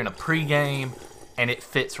can hear in a pregame, and it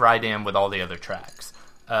fits right in with all the other tracks.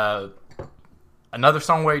 Another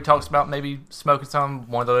song where he talks about maybe smoking some.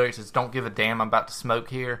 One of the lyrics is "Don't give a damn, I'm about to smoke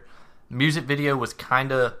here." The music video was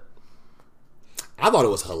kind of. I thought it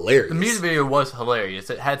was hilarious. The music video was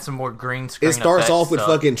hilarious. It had some more green screen. It starts off with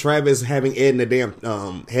fucking Travis having Ed in a damn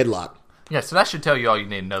headlock. Yeah, so that should tell you all you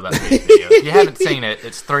need to know about the music video. If you haven't seen it,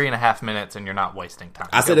 it's 3.5 minutes, and you're not wasting time.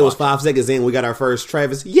 I said it was 5 seconds in. We got our first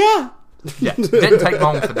Travis. Yeah, didn't take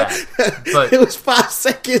long for that. But it was 5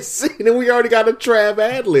 seconds in, and we already got a Trav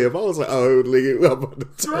ad lib. I was like, oh, I'm about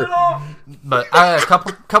to turn off. But I had a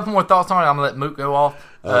couple more thoughts on it. I'm gonna let Mook go off.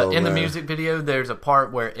 In the music video, there's a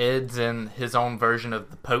part where Ed's in his own version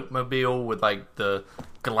of the Pope Mobile with like the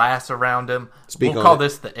glass around him. We'll call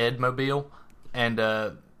this the Ed Mobile, and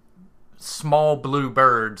small blue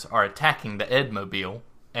birds are attacking the Ed Mobile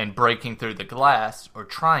and breaking through the glass, or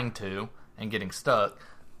trying to, and getting stuck.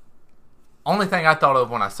 Only thing I thought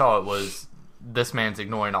of when I saw it was, this man's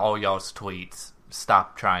ignoring all y'all's tweets.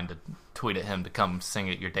 Stop trying to tweet at him to come sing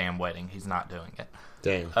at your damn wedding. He's not doing it.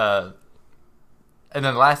 Damn. And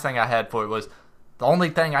then the last thing I had for it was, the only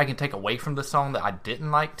thing I can take away from the song that I didn't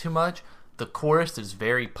like too much, the chorus is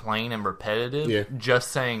very plain and repetitive, just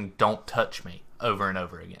saying, "Don't touch me," over and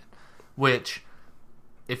over again. Which,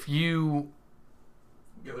 if you...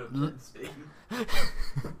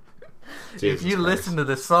 if you listen to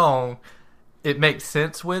this song, it makes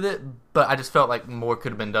sense with it, but I just felt like more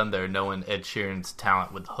could have been done there, knowing Ed Sheeran's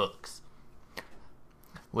talent with hooks.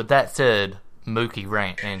 With that said, Mookie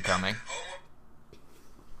rant incoming.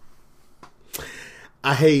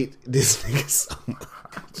 I hate this nigga so much.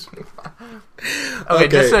 Okay,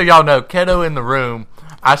 just so y'all know, Keto in the room.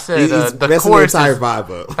 I said the chorus. The entire vibe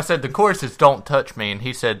up. I said the chorus is "Don't touch me," and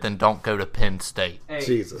he said, "Then don't go to Penn State." Hey,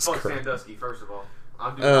 Jesus fuck Christ. Sandusky, first of all.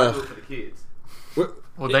 I do it for the kids.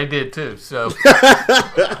 Well, they did too. So,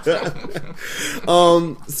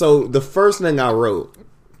 So the first thing I wrote,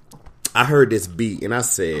 I heard this beat and I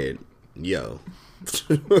said, "Yo."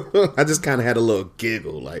 I just kind of had a little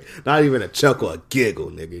giggle, like not even a chuckle, a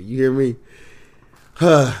giggle, nigga. You hear me?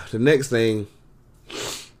 The next thing,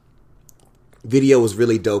 video was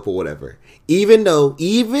really dope or whatever. Even though,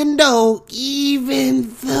 this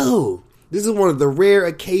is one of the rare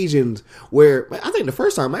occasions where I think the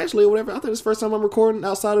first time actually or whatever. I think it's the first time I'm recording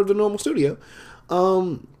outside of the normal studio.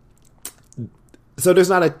 So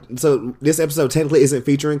this episode technically isn't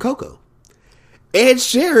featuring Coco. Ed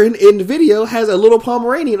Sheeran in the video has a little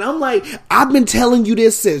Pomeranian. I'm like, I've been telling you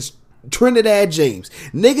this since Trinidad James.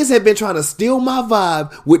 Niggas have been trying to steal my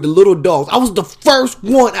vibe with the little dogs. I was the first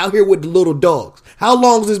one out here with the little dogs. How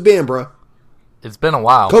long has this been, bro? it's been a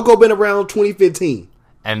while. Coco been around 2015.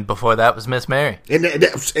 And before that was Miss Mary. And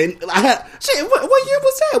I had, shit, what year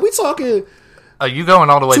was that? We talking... You going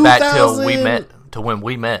all the way back till we met, to when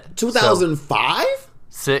we met. 2005?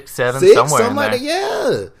 6, 7, 6, somewhere in something there. like that,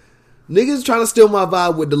 yeah. Niggas trying to steal my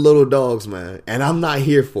vibe with the little dogs, man. And I'm not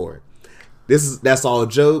here for it. That's all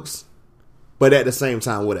jokes. But at the same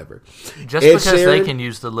time, whatever. Just Ed because Sheeran, they can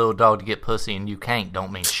use the little dog to get pussy and you can't,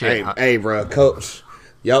 don't mean shit. Hey, bro, Coach.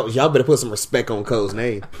 Y'all better put some respect on Co's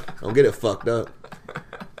name. Don't get it fucked up.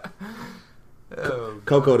 Oh,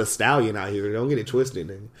 Coco the Stallion out here. Don't get it twisted,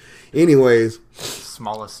 nigga. Anyways,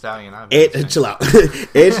 smallest stallion I've ever seen. chill out.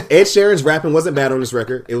 Ed Sheeran's rapping wasn't bad on this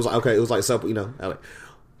record. It was okay. It was like something,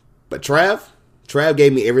 But Trav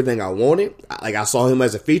gave me everything I wanted. I saw him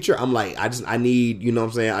as a feature. I'm like, I need, you know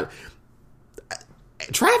what I'm saying?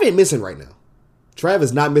 Trav ain't missing right now. Trav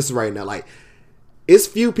is not missing right now. Like, it's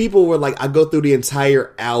few people where, like, I go through the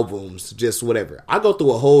entire albums, just whatever. I go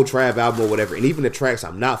through a whole Trav album or whatever, and even the tracks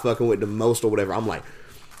I'm not fucking with the most or whatever, I'm like,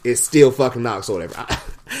 it still fucking knocks or whatever.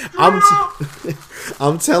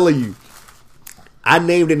 I'm telling you, I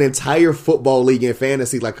named an entire football league in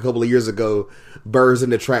fantasy like a couple of years ago, Birds in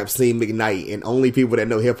the Trap Scene McKnight, and only people that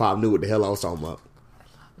know hip hop knew what the hell I was talking about.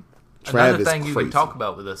 Another thing you could talk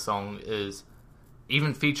about with this song is,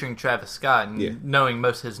 even featuring Travis Scott and knowing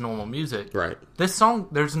most of his normal music, right? This song,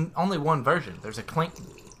 there's only one version. There's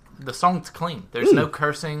the song's clean. There's no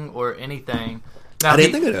cursing or anything. Now, I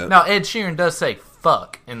didn't think of that. Now Ed Sheeran does say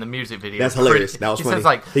 "fuck" in the music video. That's hilarious. That was he funny. Says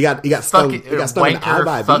like he got stung. He got stung in the eye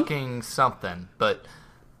by a bee. Fucking something. But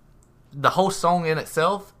the whole song in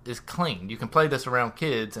itself is clean. You can play this around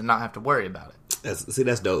kids and not have to worry about it.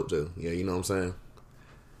 That's dope too. Yeah, you know what I'm saying.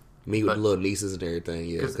 Me with the little nieces and everything,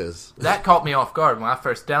 yeah. Because that caught me off guard when I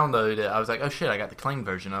first downloaded it. I was like, "Oh shit, I got the clean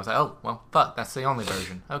version." I was like, "Oh well, fuck, that's the only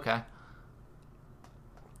version." Okay.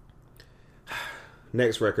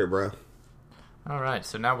 Next record, bro. All right,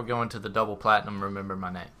 so now we're going to the double platinum. Remember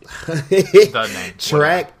my name. The name.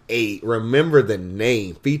 Track 8, Remember the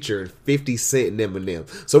Name, featured 50 Cent and Eminem.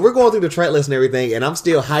 So we're going through the track list and everything, and I'm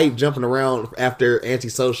still hyped jumping around after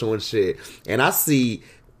Antisocial and shit. And I see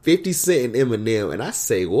 50 Cent and Eminem, and I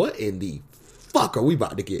say, what in the fuck are we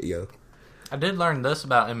about to get, yo? I did learn this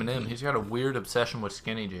about Eminem. He's got a weird obsession with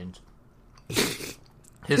skinny jeans.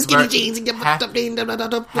 Skinny jeans.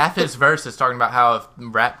 Half his verse is talking about how if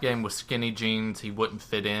rap game was skinny jeans, he wouldn't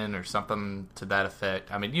fit in or something to that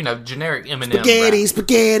effect. I mean, generic Eminem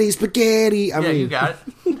Spaghetti. You got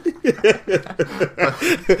it.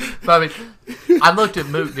 but I mean, I looked at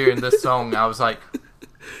Mook during this song. I was like,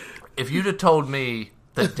 if you'd have told me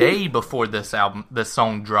the day before this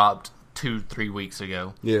song dropped 2-3 weeks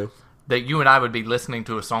ago, that you and I would be listening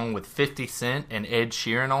to a song with 50 Cent and Ed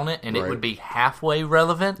Sheeran on it, and it would be halfway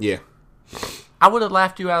relevant, I would have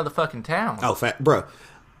laughed you out of the fucking town. Oh, bro.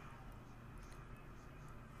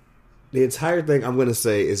 The entire thing I'm going to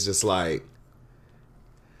say is just like,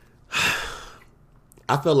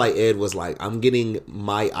 I felt like Ed was like, I'm getting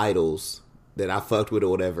my idols that I fucked with or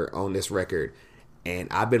whatever on this record, and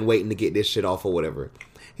I've been waiting to get this shit off or whatever.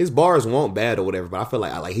 His bars weren't bad or whatever, but I feel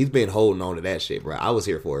like he's been holding on to that shit, bro. I was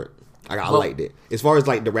here for it. I liked it. As far as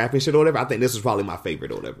like the rapping shit or whatever, I think this was probably my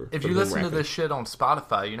favorite or whatever. If you listen to this shit on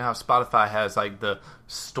Spotify, you know how Spotify has like the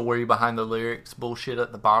story behind the lyrics bullshit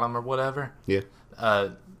at the bottom or whatever? Yeah.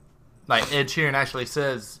 Like Ed Sheeran actually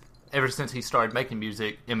says ever since he started making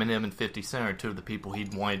music, Eminem and 50 Cent are two of the people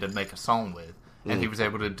he'd wanted to make a song with. And he was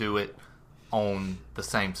able to do it on the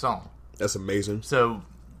same song. That's amazing. So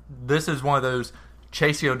this is one of those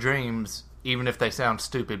chase your dreams, even if they sound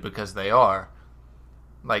stupid, because they are.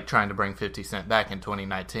 Like trying to bring 50 Cent back in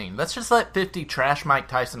 2019. Let's just let 50 trash Mike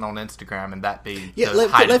Tyson on Instagram and that be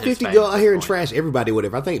let 50 go out here and trash everybody,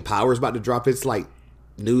 whatever. I think Power's about to drop its like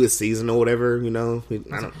newest season or whatever, you know.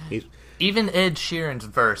 Even Ed Sheeran's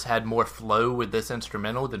verse had more flow with this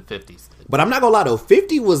instrumental than 50's did. But I'm not gonna lie though,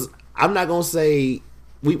 50 was, I'm not gonna say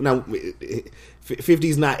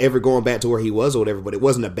 50's not ever going back to where he was or whatever, but it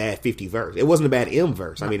wasn't a bad 50 verse. It wasn't a bad M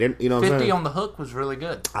verse. I mean, you know what I'm saying? 50 on the hook was really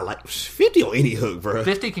good. I like 50 on any hook, bro.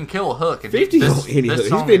 50 can kill a hook. And 50 on any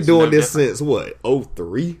hook. He's been doing this since, what,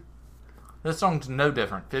 03? This song's no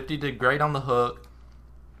different. 50 did great on the hook.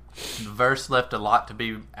 The verse left a lot to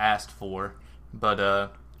be asked for, but I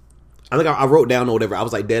think I wrote down or whatever. I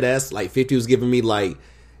was like, dead ass, like 50 was giving me like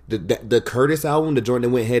the Curtis album, the joint that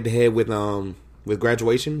went head to head with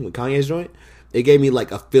Graduation, with Kanye's joint. It gave me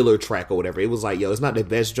like a filler track or whatever. It was like, yo, it's not the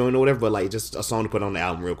best joint or whatever, but like just a song to put on the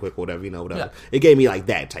album real quick or whatever, you know, whatever. Yeah. It gave me like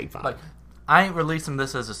that type vibe. Like, I ain't releasing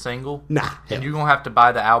this as a single. Nah. And you're going to have to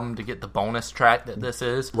buy the album to get the bonus track that this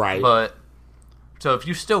is. Right. But, so if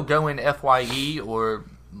you still go in FYE or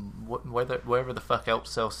wherever the fuck else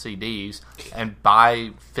sells CDs and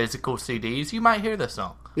buy physical CDs, you might hear this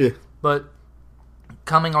song. Yeah. But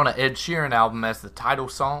coming on an Ed Sheeran album as the title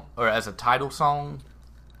song, or as a title song,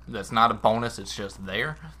 that's not a bonus, it's just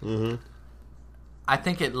there. Mm-hmm. I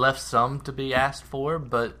think it left some to be asked for,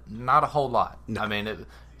 but not a whole lot. No. I mean, it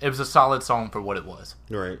was a solid song for what it was.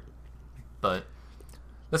 Right. But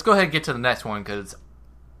let's go ahead and get to the next one, because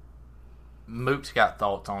Mook's got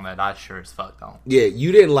thoughts on it. I sure as fuck don't. Yeah,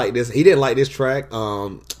 you didn't like this. He didn't like this track.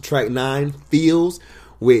 Track 9, Feels,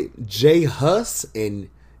 with J Hus and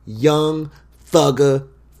Young Thugger.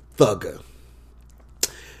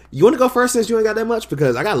 You want to go first since you ain't got that much?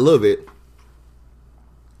 Because I got a little bit.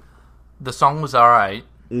 The song was alright.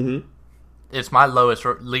 Mm-hmm. It's my lowest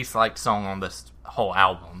or least liked song on this whole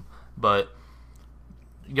album. But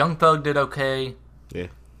Young Thug did okay. Yeah.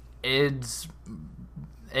 Ed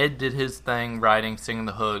did his thing, writing, singing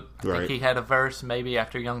the hook. I think he had a verse maybe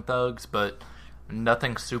after Young Thug's, but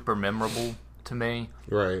nothing super memorable to me.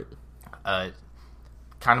 Right. The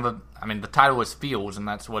title is Feels, and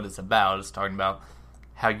that's what it's about. It's talking about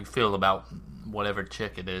how you feel about whatever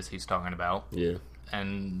chick it is he's talking about. Yeah.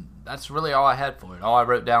 And that's really all I had for it. All I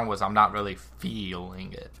wrote down was I'm not really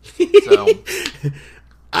feeling it. So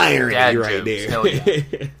irony right jokes, there. hell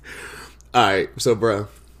yeah. Alright, so bro,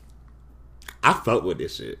 I fuck with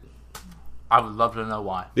this shit. I would love to know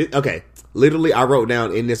why. Okay. Literally I wrote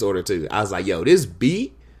down in this order too. I was like, yo, this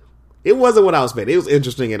beat, it wasn't what I was expecting. It was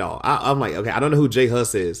interesting at all. I'm like, okay, I don't know who J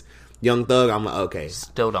Hus is. Young Thug, I'm like, okay.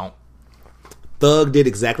 Still don't. Thug did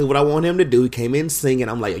exactly what I want him to do. He came in singing.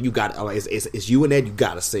 I'm like, you got it's you and Ed. You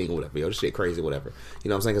got to sing or whatever. Yo, this shit crazy, whatever. You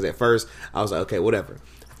know what I'm saying? Because at first I was like, okay, whatever.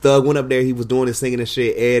 Thug went up there. He was doing his singing and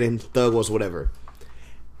shit. Ed and Thug was whatever.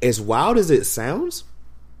 As wild as it sounds,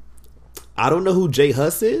 I don't know who J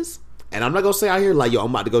Hus is, and I'm not gonna say out here like, yo, I'm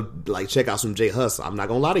about to go like check out some J Hus. I'm not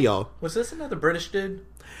gonna lie to y'all. Was this another British dude?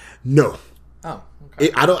 No. Oh,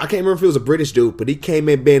 okay. I can't remember if it was a British dude, but he came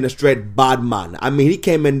in being a straight bad man. I mean, he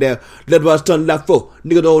came in there, let us turn that for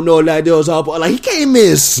nigga don't know like those like he came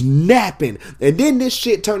in snapping, and then this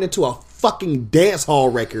shit turned into a fucking dance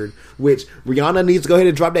hall record, which Rihanna needs to go ahead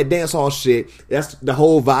and drop that dance hall shit. That's the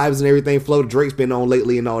whole vibes and everything. Flo Drake's been on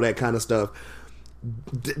lately and all that kind of stuff.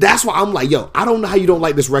 That's why I'm like, yo, I don't know how you don't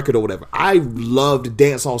like this record or whatever. I loved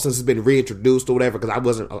dancehall since it's been reintroduced or whatever, because I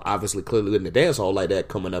wasn't obviously clearly in the dancehall like that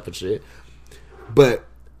coming up and shit. But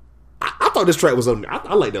I thought this track was on.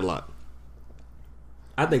 I liked it a lot.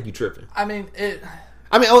 I think you tripping.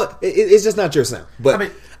 It's just not your sound.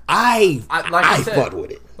 But I fucked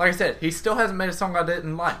with it. Like I said, he still hasn't made a song I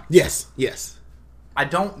didn't like. Yes. I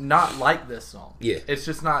don't not like this song. Yeah. It's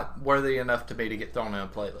just not worthy enough to me to get thrown in a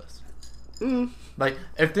playlist. Mm. Like,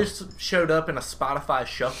 if this showed up in a Spotify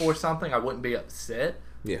shuffle or something, I wouldn't be upset.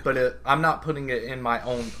 Yeah. But I'm not putting it in my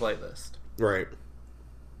own playlist. Right.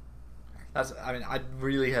 I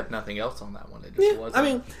really have nothing else on that one. It just wasn't. I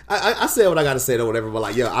mean, I said what I got to say or whatever, but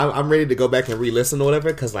like, yo, I'm ready to go back and re-listen or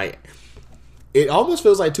whatever, because like, it almost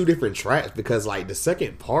feels like two different tracks, because like the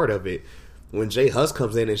second part of it, when J Hus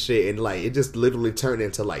comes in and shit, and like it just literally turned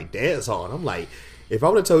into like dance hall, and I'm like, if I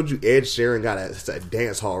would have told you Ed Sheeran got a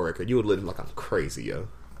dance hall record, you would have looked like I'm crazy, yo.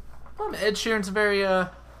 Well, Ed Sheeran's a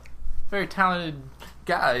very talented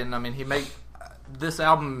guy, and I mean, he made this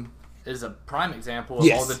album is a prime example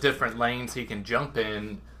of all the different lanes he can jump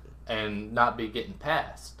in and not be getting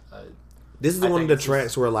passed. This is one of the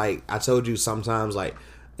tracks where, like, I told you sometimes, like,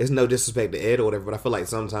 it's no disrespect to Ed or whatever, but I feel like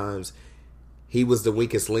sometimes he was the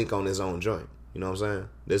weakest link on his own joint. You know what I'm saying?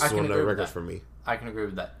 This is one of the records for me. I can agree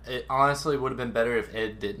with that. It honestly would have been better if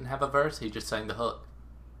Ed didn't have a verse. He just sang the hook.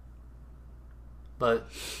 But,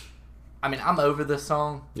 I mean, I'm over this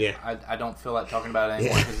song. Yeah. I don't feel like talking about it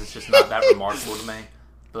anymore because it's just not that remarkable to me.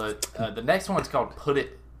 But the next one's called Put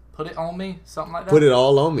It On Me, something like that. Put It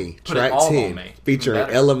All On Me, Put track It All 10, On Me. featuring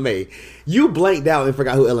LMA. You blanked out and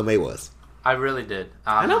forgot who LMA was. I really did.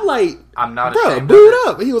 And I'm like, I'm not bro, ashamed boot of it.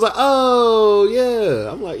 up. And he was like, oh,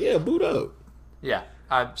 yeah. I'm like, yeah, boot up. Yeah.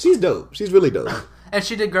 She's dope. She's really dope. And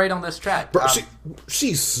she did great on this track. Bro,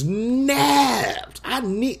 she snapped. I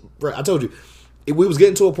told you. We was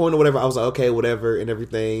getting to a point or whatever. I was like, okay, whatever, and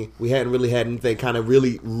everything. We hadn't really had anything kind of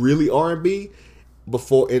really, really R&B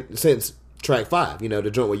since track 5, the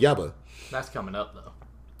joint with Yaba. That's coming up, though.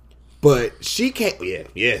 But she can't,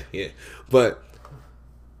 yeah. But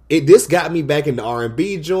this got me back in the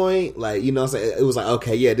R&B joint. Like, what I'm saying? It was like,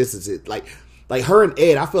 okay, yeah, this is it. Like her and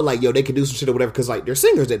Ed, I feel like, they could do some shit or whatever, because, like, they're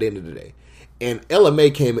singers at the end of the day. And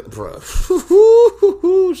LMA came in, bro.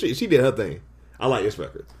 She did her thing. I like this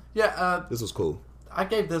record. Yeah, this was cool. I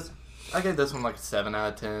gave this one like a 7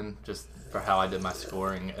 out of 10 just for how I did my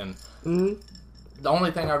scoring, and the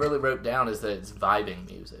only thing I really wrote down is that it's vibing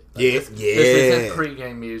music. Like this isn't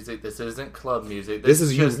pregame music. This isn't club music. This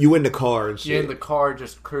is you in the car and shit. You're in the car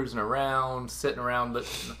just cruising around, sitting around,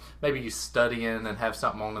 maybe you studying and have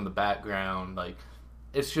something on in the background. Like,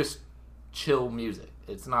 it's just chill music.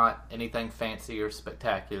 It's not anything fancy or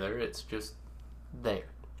spectacular. It's just there.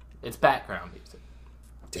 It's background music.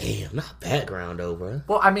 Damn, not background though, bro.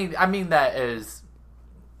 Well, I mean that as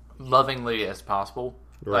lovingly as possible.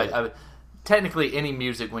 Right. Like, technically, any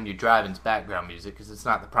music when you're driving is background music because it's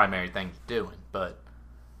not the primary thing you're doing. But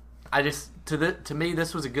I just to me,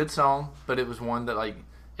 this was a good song, but it was one that, like,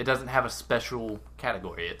 it doesn't have a special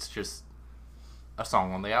category. It's just a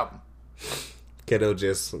song on the album. Keto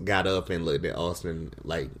just got up and looked at Austin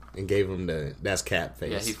and gave him that's cap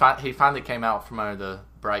face. Yeah, he finally came out from under the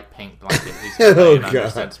bright pink blanket he's been laying under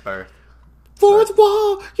since birth. Fourth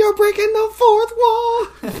wall, you're breaking the fourth wall.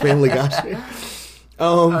 Family Guy shit.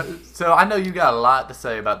 So I know you got a lot to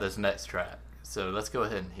say about this next track. So let's go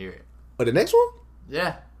ahead and hear it. Oh, the next one?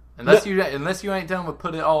 Yeah, unless you ain't done with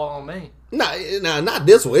Put It All On Me. Nah, not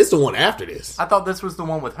this one. It's the one after this. I thought this was the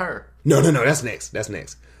one with her. No. That's next.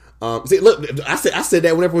 See, look, I said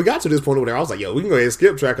that whenever we got to this point over there, I was like, yo, we can go ahead and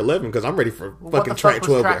skip track 11 because I'm ready for fucking track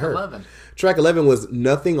 12 with her. 11? Track 11 was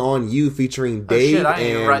Nothing on You featuring Dave. Oh shit, I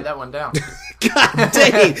didn't even write that one down. God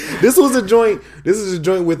dang. This is a joint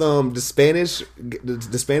with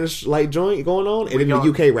the Spanish like joint going on, and then the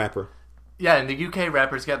UK rapper. Yeah, and the UK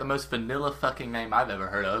rapper's got the most vanilla fucking name I've ever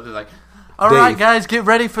heard of. They're like, all right, guys, get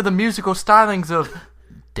ready for the musical stylings of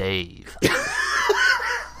Dave.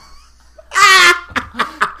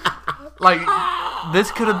 Like,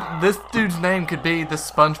 this dude's name could be the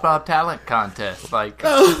SpongeBob talent contest. Like,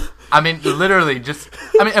 I mean, literally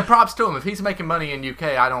and props to him. If he's making money in UK,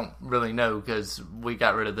 I don't really know because we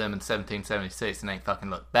got rid of them in 1776 and ain't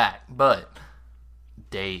fucking looked back. But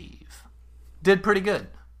Dave did pretty good.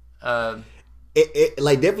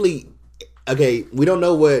 Definitely. Okay, we don't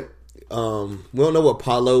know what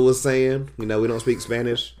Paulo was saying. We don't speak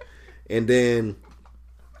Spanish, and then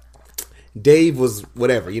Dave was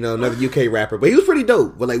whatever, another UK rapper, but he was pretty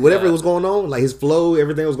dope. But whatever was going on, his flow,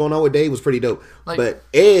 everything was going on with Dave was pretty dope. But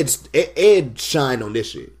Ed shined on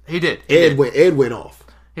this shit. He did. Ed went off.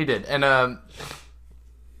 He did, and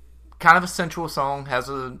kind of a sensual song, has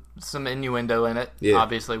some innuendo in it. Yeah.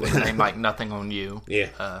 Obviously, with a name like Nothing on You.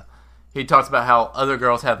 Yeah. He talks about how other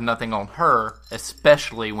girls have nothing on her,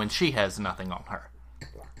 especially when she has nothing on her.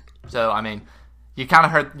 So I mean, you've kind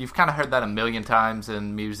of heard that a million times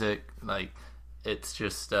in music. Like, it's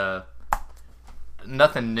just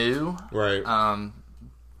nothing new, right?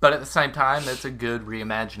 But at the same time, it's a good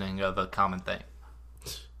reimagining of a common thing.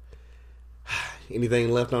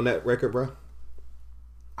 Anything left on that record, bro?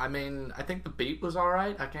 I mean, I think the beat was all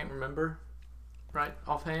right. I can't remember right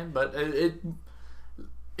offhand, but it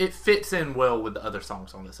fits in well with the other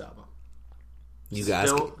songs on this album. You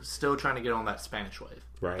guys still trying to get on that Spanish wave,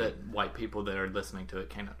 right? That white people that are listening to it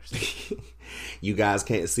can't understand. You guys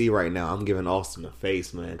can't see right now. I'm giving Austin a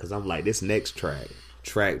face, man, because I'm like, this next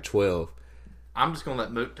track 12. I'm just gonna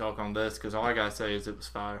let Mook talk on this because all I gotta say is it was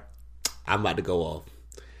fire. I'm about to go off.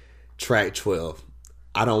 Track 12.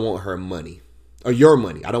 I don't want her money or your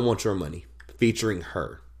money. I don't want your money. Featuring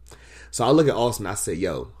her. So I look at Austin. I said,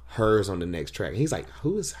 yo, her's on the next track. And he's like,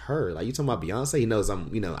 who is her? Like, you talking about Beyonce? He knows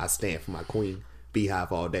I stand for my queen.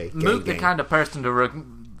 Beehive all day. Gang, Mook, gang. the kind of person to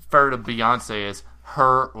refer to Beyonce as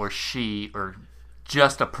her or she or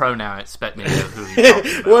just a pronoun. Expect me to know who he's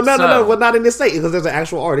talking about. Well, no. Well, not in this state because there's an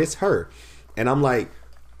actual artist, her, and I'm like,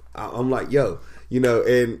 yo,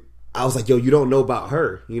 and I was like, yo, you don't know about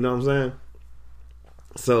her, you know what I'm saying?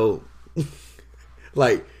 So,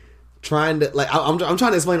 like, trying to I'm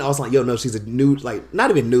trying to explain. I was like, yo, no, she's a new, like,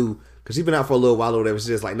 not even new because she's been out for a little while or whatever. She's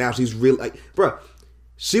just like now she's really like, bro,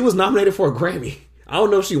 she was nominated for a Grammy. I don't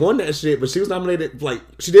know if she won that shit, but she was nominated. Like,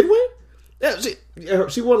 she did win. Yeah,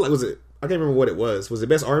 she won. Like, was it? I can't remember what it was. Was it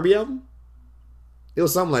best R&B album? It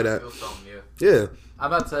was something like that. It was something, yeah. Yeah.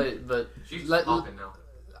 I'm about to say, but She's popping now.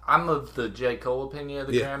 I'm of the J. Cole opinion of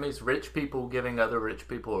the Yeah. Grammys. Rich people giving other rich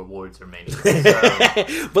people awards are meaningless.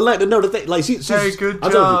 So. But like, no, the thing, like, she's Hey, good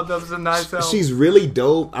I told job. you, That was a nice album. she's really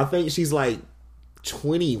dope. I think she's like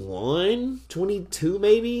 21, 22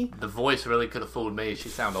 maybe. The voice really could have fooled me. She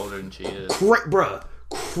sounds older than she is. Bruh,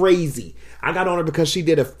 crazy. I got on her because she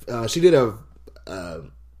did a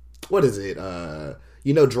what is it?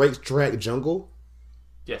 Drake's track Jungle.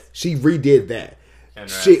 Yes. She redid that.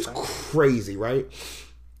 Shit's crazy, right?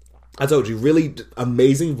 I told you, really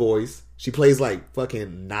amazing voice. She plays like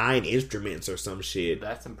fucking 9 instruments or some shit.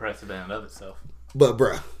 That's impressive in and of itself. But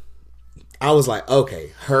bruh, I was like,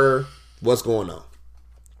 okay, what's going on?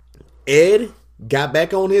 Ed got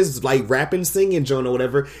back on his like rapping, singing joint or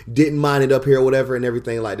whatever. Didn't mind it up here or whatever and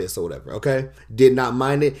everything like this or whatever. Okay, did not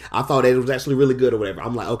mind it. I thought Ed was actually really good or whatever.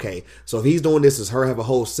 I'm like, okay, so if he's doing this, is her have a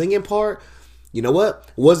whole singing part? You know what?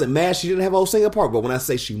 Wasn't mad she didn't have a whole singing part, but when I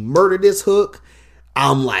say she murdered this hook,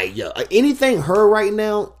 I'm like, yo, anything her right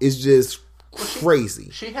now is just crazy.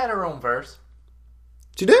 She had her own verse.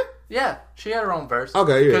 She did? Yeah, she had her own verse.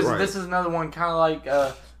 Okay, yeah, because right. this is another one kind of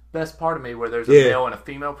like Best Part of Me, where there's a Yeah. male and a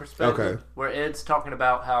female perspective. Okay. Where Ed's talking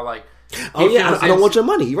about how like, Oh he yeah, feels I don't want your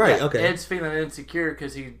money, right? yeah, Okay. Ed's feeling insecure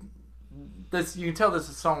because you can tell this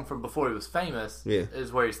is a song from before he was famous. Yeah.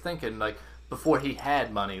 Is where he's thinking like before he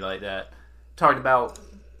had money like that. Talking about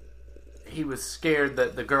he was scared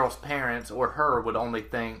that the girl's parents or her would only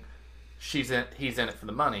think he's in it for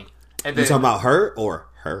the money. And You then talking about her or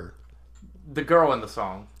her? the girl in the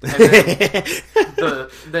song, and then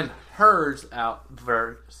then hers out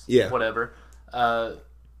verse, Yeah. whatever,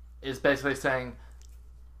 is basically saying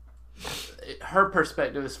her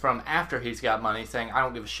perspective is from after he's got money, saying, "I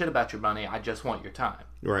don't give a shit about your money. I just want your time."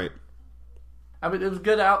 Right. I mean, it was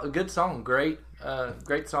a good song, great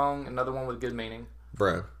song, another one with good meaning.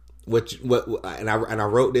 Bruh. What and I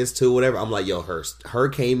wrote this too, whatever. I'm like, yo, her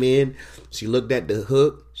came in, she looked at the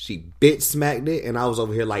hook, she bitch smacked it, and I was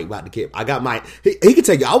over here like about to get. I got my. He can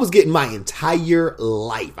tell you, I was getting my entire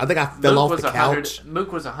life. I think I fell off the couch.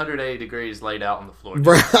 Mook was 180 degrees laid out on the floor.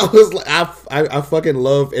 Bro, I was like, I fucking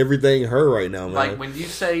love everything her right now, man. Like when you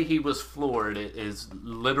say he was floored, it is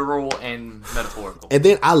literal and metaphorical. And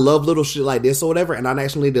then I love little shit like this or whatever, and I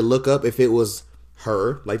actually need to look up if it was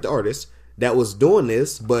her, like the artist, that was doing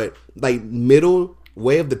this, but like middle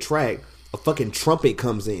way of the track, a fucking trumpet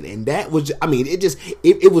comes in, and that was, I mean,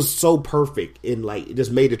 it was so perfect, and like it just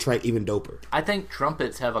made the track even doper. I think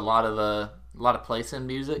trumpets have a lot of place in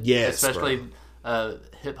music, Yes, especially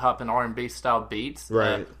hip hop and R&B style beats.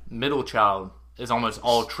 Right. Middle Child is almost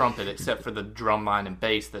all trumpet except for the drum line and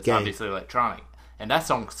bass that's Gang. obviously electronic, and that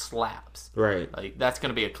song slaps. Right. Like that's going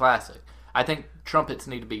to be a classic. I think trumpets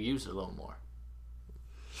need to be used a little more.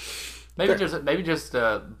 Maybe just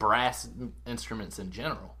brass instruments in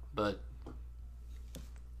general, but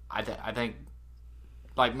I think,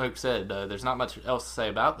 like Mook said, there's not much else to say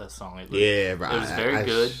about this song. It was very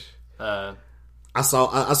good. I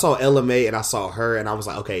saw Ella Mai and I saw her, and I was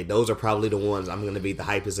like, okay, those are probably the ones I'm going to be the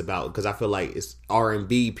hypest about, because I feel like it's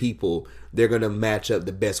R&B people, they're going to match up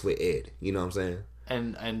the best with Ed. You know what I'm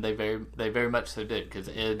saying? And they very much so did, because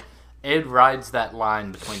Ed rides that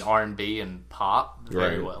line between R&B and pop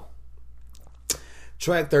very Right. well.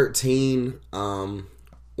 Track 13,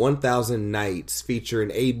 1000 Nights, featuring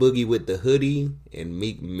A Boogie with the Hoodie and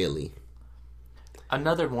Meek Millie.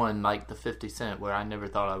 Another one like the 50 Cent, where I never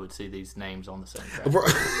thought I would see these names on the same track. Bro,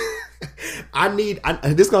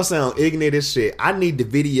 this gonna sound ignorant as shit. I need the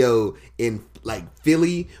video in like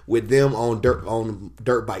Philly with them on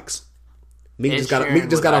dirt bikes. Meek just got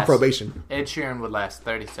on probation. Ed Sheeran would last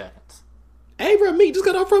 30 seconds. Hey, bro, Meek just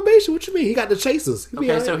got off probation. What you mean? He got the chasers.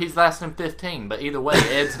 Okay, so he's lasting 15, but either way,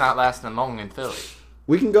 Ed's not lasting long in Philly.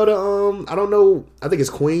 We can go to I don't know. I think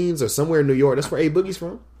it's Queens or somewhere in New York. That's where A Boogie's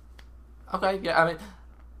from. Okay, yeah, I mean,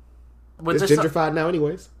 It's gentrified now,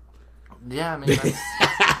 anyways. Yeah, I mean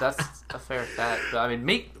that's a fair fact. But, I mean,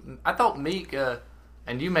 Meek. I thought Meek,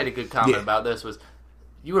 and you made a good comment about this. Was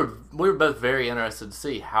we were both very interested to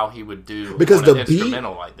see how he would do because on the an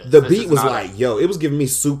instrumental beat, like this. the This beat is was not like, yo, it was giving me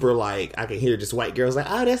super like I can hear just white girls like,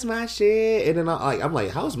 oh, that's my shit, and then I'm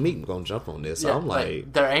like, how's Meek gonna jump on this? So yeah, I'm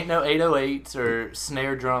like, there ain't no 808s or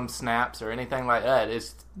snare drum snaps or anything like that.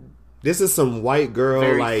 This is some white girl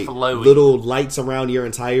Very like flowy. little lights around your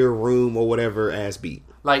entire room or whatever ass beat.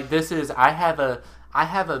 Like this is I have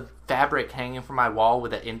a fabric hanging from my wall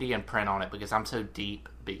with an Indian print on it because I'm so deep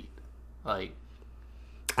beat. Like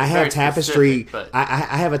I have very tapestry. specific, but-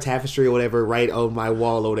 I have a tapestry or whatever right on my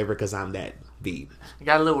wall or whatever because I'm that beat. I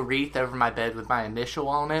got a little wreath over my bed with my initial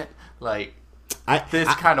on it. Like this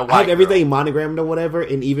I kind of I have white everything girl. monogrammed or whatever,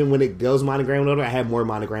 and even when it goes monogrammed or whatever, I have more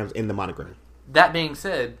monograms in the monogram. That being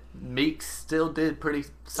said, Meek still did pretty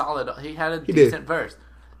solid. He had a did. decent verse.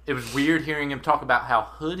 It was weird hearing him talk about how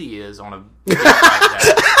hood he is on a beat like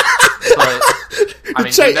that. But I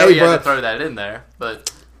mean, Check- you know hey, he had bro. to throw that in there.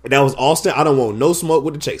 But That was Austin. I don't want no smoke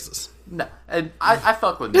with the Chasers. no, and I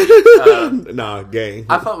fuck with Meek. Nah, gang.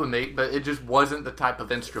 I fuck with Meek, but it just wasn't the type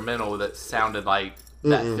of instrumental that sounded like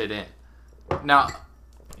that fit in. Now,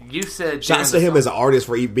 you said Shouts to during the him song- as an artist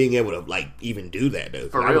for being able to like even do that though.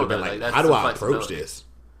 For I real, would've been though, like, like, that's how do some I approach flexibility. this?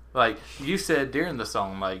 Like you said during the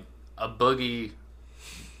song, like a boogie.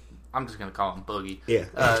 I'm just gonna call him Boogie. Yeah,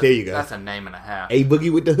 there you go. That's a name and a half. A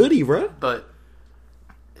Boogie with the hoodie, bro. But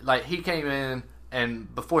like he came in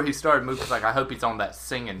and before he started, Mook was like, "I hope he's on that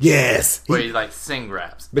singing." shit," Yes. where he like sing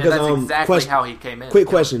raps. Because, and that's exactly question- how he came in. Quick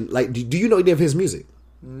question: like, do you know any of his music?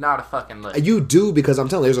 Not a fucking lick. You do, because I'm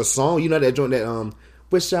telling you, there's a song. You know that joint that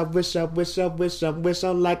wish I wish I wish I wish I wish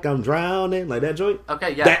I'm like I'm drowning, like that joint.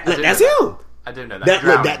 Okay, yeah, I do That's know him. I do know that. That,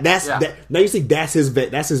 Drowning. that's yeah. that. Now you see, that's his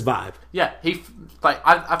vibe. Yeah,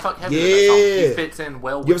 I fuck heavy with that song. Yeah. He fits in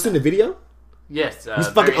well. With You ever seen the video? Yes, He's very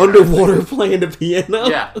fucking interesting. underwater playing the piano.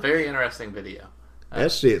 Yeah, very interesting video.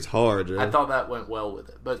 That shit's hard, bro. I thought that went well with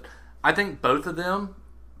it, but I think both of them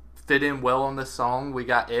fit in well on this song. We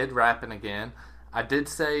got Ed rapping again. I did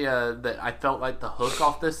say that I felt like the hook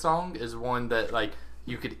off this song is one that like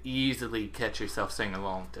you could easily catch yourself singing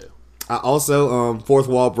along to. I also, fourth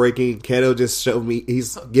wall breaking. Keto just showed me,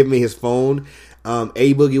 he's giving me his phone.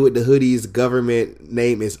 A Boogie with the hoodie's government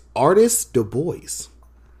name is Artist Du Bois.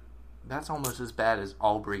 That's almost as bad as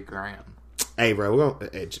Aubrey Graham. Hey, bro, we're gonna.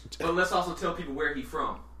 But let's also tell people where he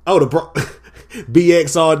from. Oh, the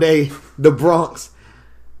BX all day, the Bronx.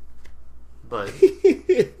 But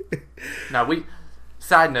now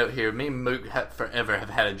side note here, me and Mook forever have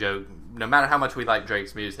had a joke. No matter how much we like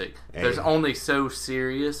Drake's music, there's only so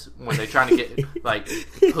serious when they're trying to get like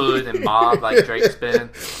hood and mob like Drake's been.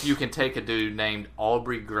 You can take a dude named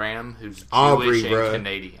Aubrey Graham who's Jewish Aubrey, and bruh.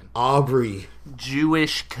 Canadian. Aubrey.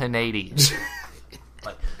 Jewish Canadian.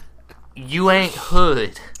 Like you ain't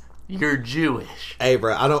hood, you're Jewish. Hey,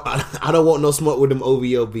 bro, I don't want no smoke with them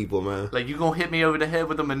OVO people, man. Like you gonna hit me over the head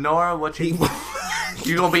with a menorah? What you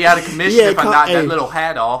gonna be out of commission Yeah, if I knock hey. that little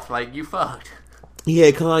hat off? Like you fucked. He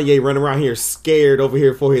had Kanye running around here scared over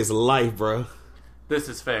here for his life, bro. This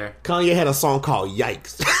is fair. Kanye had a song called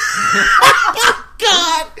Yikes.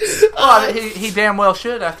 God. Well, he damn well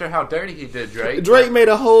should after how dirty he did Drake. Drake made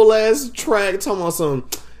a whole ass track talking about some,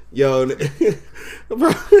 yo,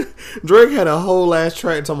 bro, Drake had a whole ass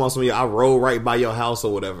track talking about some, yo, I roll right by your house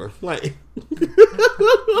or whatever. Like,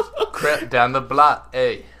 Crept down the block,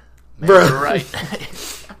 hey. Bruh.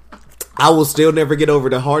 Right. I will still never get over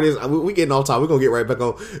the hardest. We getting off time. We're gonna get right back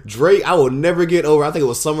on Drake. I will never get over. I think it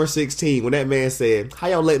was summer 16 when that man said, "How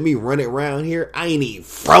y'all let me run it around here? I ain't even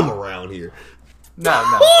from around here." No.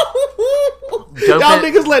 Y'all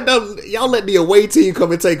niggas y'all let the away team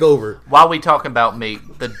come and take over. While we talking about me,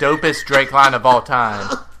 the dopest Drake line of all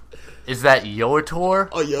time. Is that your tour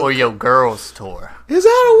or your girl's tour? Is that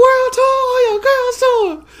a world tour or your girl's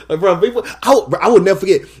tour? Like, bro, people, I would never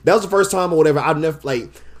forget. That was the first time or whatever. I'd never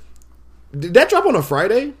did that drop on a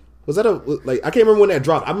Friday? Was that I can't remember when that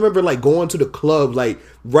dropped. I remember going to the club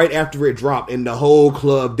right after it dropped and the whole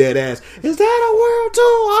club dead ass. Is that a world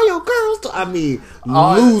tour or your girl's tour? I mean,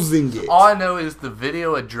 losing it. All I know is the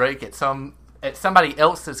video of Drake at somebody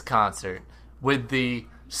else's concert with the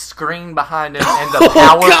screen behind him and the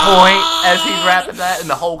PowerPoint as he's rapping that and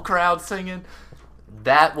the whole crowd singing.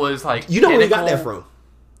 That was like You know where he got pinnacle. that from?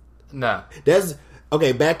 No. That's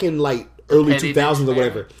okay. Back in early Petty 2000s or Bitch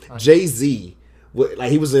whatever, Man. Jay-Z,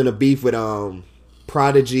 he was in a beef with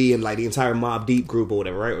Prodigy and the entire Mobb Deep group or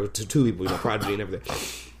whatever, right? Or two people, Prodigy and everything.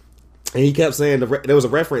 And he kept saying there was a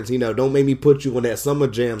reference, don't make me put you on that Summer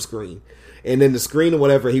Jam screen. And then the screen or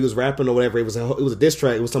whatever he was rapping or whatever, it was a diss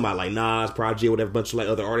track. It was talking about Nas, Prodigy, or whatever, bunch of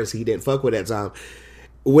other artists he didn't fuck with at that time.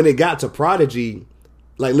 When it got to Prodigy,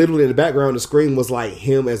 Like, literally in the background, the screen was like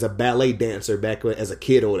him as a ballet dancer back as a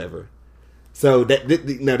kid or whatever. So,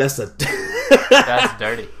 that's a... That's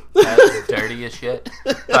dirty. That's dirty as shit.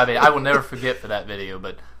 I mean, I will never forget for that video,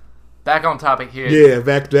 but back on topic here. Yeah,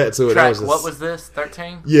 back to that. So track, what was this?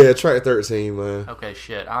 13? Yeah, track 13, man. Okay,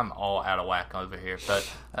 shit. I'm all out of whack over here. But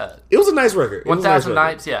it was a nice record. 1,000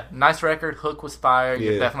 Nights, yeah. Nice record. Hook was fire.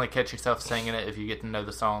 Yeah. You definitely catch yourself singing it if you get to know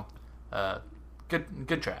the song.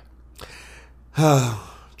 Good track.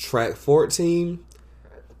 Track 14.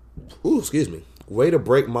 Ooh, excuse me. Way to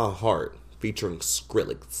Break My Heart, featuring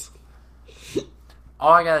Skrillex.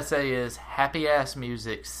 All I gotta say is happy ass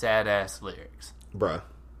music, sad ass lyrics. Bruh,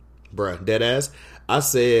 dead ass. I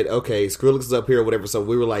said, okay, Skrillex is up here or whatever, so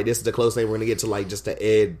we were like, this is the closest thing we're gonna get to like just the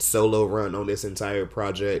Ed solo run on this entire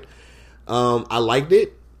project. I liked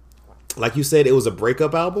it. Like you said, it was a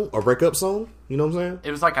breakup album, a breakup song. You know what I'm saying?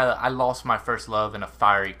 It was like I lost my first love in a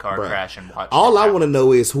fiery car crash and watched. All I want to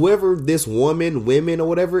know is whoever this women or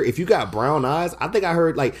whatever. If you got brown eyes, I think I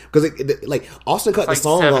heard like because like Austin cut the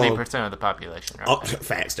song on 70% of the population. Right?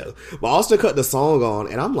 Facts though, but Austin cut the song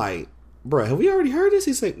on, and I'm like, bro, have we already heard this?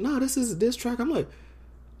 He's like, no, this is a diss track. I'm like,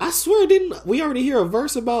 I swear, didn't we already hear a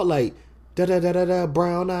verse about like da da da da da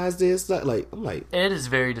brown eyes? This like I'm like, Ed is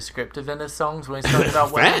very descriptive in his songs when he's talking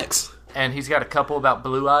about women. Facts. And he's got a couple about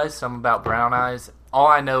blue eyes, some about brown eyes. All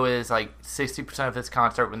I know is like 60% of his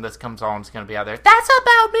concert when this comes on is going to be out there. That's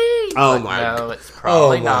about me. Oh but my! No, it's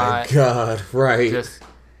probably Oh not. my god! Right. Just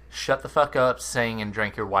shut the fuck up, sing, and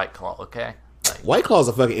drink your White Claw. Okay. Like, White Claw's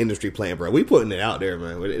a fucking industry plan, bro. We putting it out there,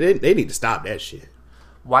 man. They need to stop that shit.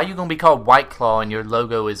 why you going to be called White Claw and your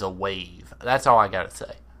logo is a wave? That's all I got to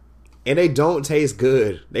say. And they don't taste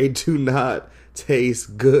good. They do not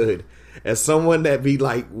taste good. As someone that be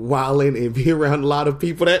like wilding and be around a lot of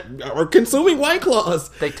people that are consuming White Claws,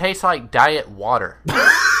 They taste like diet water.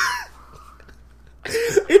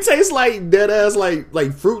 it tastes like dead ass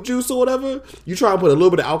like fruit juice or whatever. You try and put a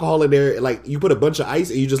little bit of alcohol in there, like you put a bunch of ice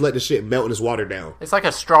and you just let the shit melt and it's watered down. It's like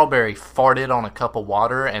a strawberry farted on a cup of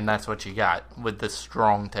water, and that's what you got with the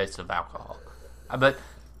strong taste of alcohol. But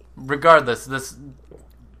regardless, this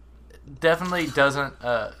definitely doesn't.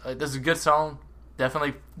 This is a good song.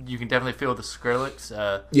 Definitely, you can definitely feel the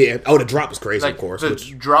Skrillex. Yeah. Oh, the drop was crazy, like, of course. The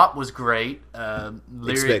drop was great.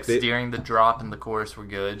 Lyrics Expected. during the drop and the chorus were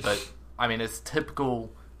good, but I mean, it's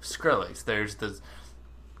typical Skrillex. There's the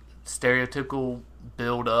stereotypical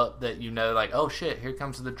build up that you know, like, oh shit, here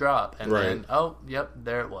comes the drop, and Right. then oh, yep,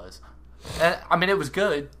 there it was. And, I mean, it was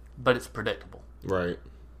good, but it's predictable. Right.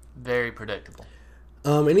 Very predictable.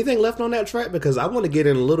 Anything left on that track? Because I want to get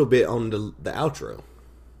in a little bit on the outro.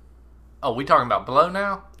 Oh, we talking about Blow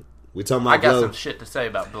now? We talking about I got Blow. some shit to say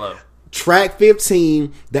about Blow. Track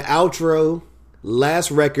 15, the outro,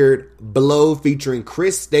 last record, Blow, featuring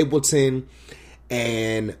Chris Stapleton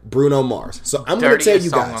and Bruno Mars. So I'm going to tell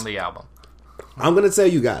you Dirtiest song guys. on the album. I'm going to tell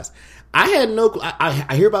you guys. I had no...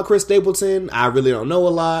 I hear about Chris Stapleton. I really don't know a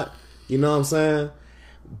lot. You know what I'm saying?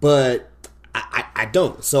 But I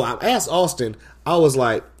don't. So I asked Austin. I was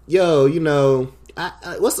like, yo, you know...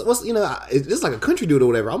 what's you know, it's like a country dude or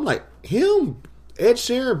whatever. I'm like, him, Ed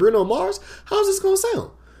Sheeran, Bruno Mars, how's this gonna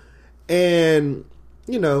sound? And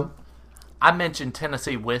you know, I mentioned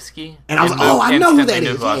Tennessee Whiskey, and I was like, oh, I know who that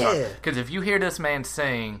is. Because if you hear this man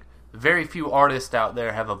sing, very few artists out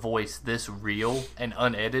there have a voice this real and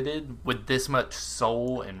unedited with this much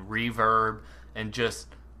soul and reverb and just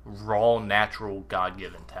raw, natural,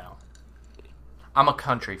 God-given talent. I'm a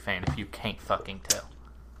country fan if you can't fucking tell.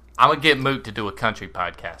 I'm going to get Moot to do a country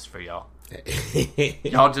podcast for y'all.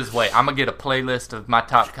 Y'all just wait. I'm going to get a playlist of my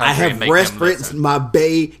top country. I have and make them referenced listen. my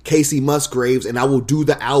bae, Casey Musgraves, and I will do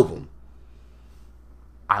the album.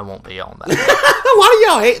 I won't be on that. Why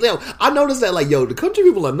do y'all hate them? I noticed that, like, yo, the country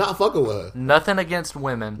people are not fucking with her. Nothing against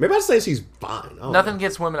women. Maybe I say she's fine. I don't Nothing know.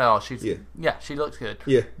 against women at all. She's Yeah. she looks good.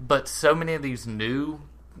 Yeah. But so many of these new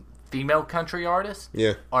female country artists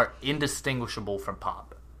Yeah. are indistinguishable from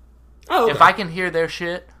pop. Oh, okay. If I can hear their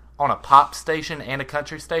shit on a pop station and a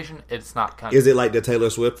country station, it's not country. Is it like the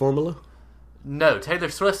Taylor Swift formula? No, Taylor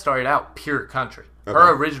Swift started out pure country. Okay.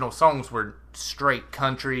 Her original songs were straight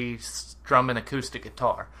country, strumming acoustic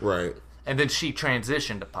guitar. Right. And then she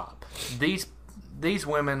transitioned to pop. These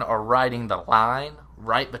women are riding the line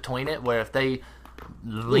right between it, where if they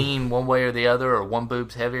lean one way or the other, or one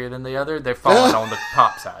boob's heavier than the other, they're falling on the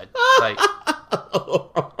pop side. Like,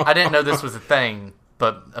 I didn't know this was a thing,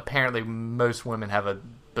 but apparently most women have a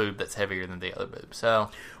boob that's heavier than the other boob. So,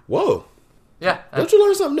 Whoa. yeah. Don't you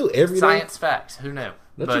learn something new every day? Science facts. Who knew?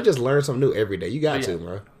 Don't you just learn something new every day? You got But to, yeah.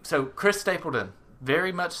 bro. So Chris Stapleton,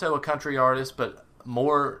 very much so a country artist, but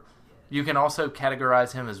more. You can also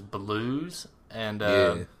categorize him as blues and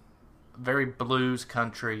Yeah. very blues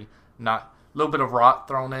country, not a little bit of rock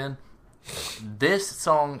thrown in. This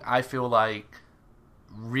song, I feel like,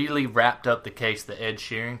 really wrapped up the case that Ed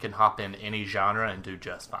Sheeran can hop in any genre and do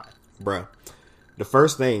just fine. Bruh. The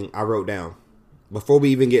first thing I wrote down, before we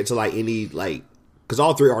even get to like any, like, because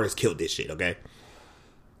all three artists killed this shit, okay?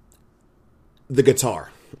 The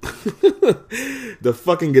guitar. The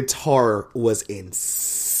fucking guitar was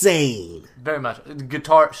insane. Very much.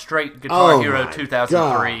 Straight Guitar Hero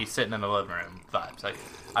 2003 sitting in the living room vibes. Like,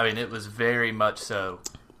 I mean, it was very much so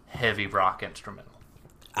heavy rock instrumental.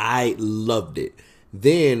 I loved it.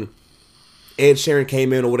 Then Ed Sheeran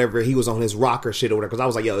came in or whatever. He was on his rocker shit or whatever. Because I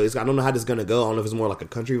was like, yo, I don't know how this is going to go. I don't know if it's more like a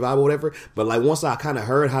country vibe or whatever. But like once I kind of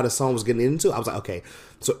heard how the song was getting into, I was like, okay.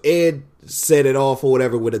 So Ed set it off or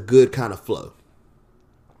whatever with a good kind of flow.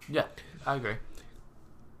 Yeah, I agree.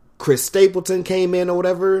 Chris Stapleton came in or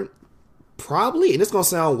whatever. Probably, and it's going to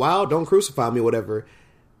sound wild. Don't crucify me or whatever.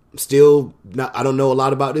 Still, not. I don't know a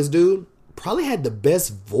lot about this dude. Probably had the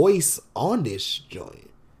best voice on this joint.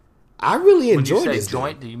 I really enjoyed this. When you say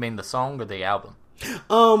joint, do you mean the song or the album?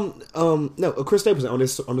 No, Chris Stapleton on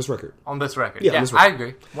this record. On this record, yeah, yeah, this record. I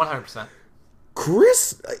agree, 100%.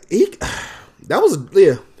 Chris, he's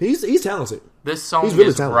talented. This song He's really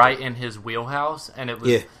is talented. right in his wheelhouse, and it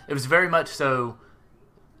was very much so.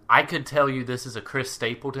 I could tell you this is a Chris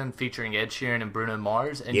Stapleton featuring Ed Sheeran and Bruno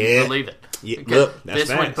Mars, and you believe it. Yeah, because look, that's this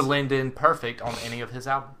would facts. blend in perfect on any of his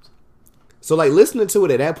albums. So, like, listening to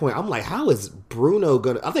it at that point, I'm like, how is Bruno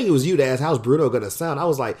gonna... I think it was you that asked, how's Bruno gonna sound? I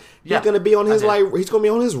was like, he's gonna be on his, like, he's gonna be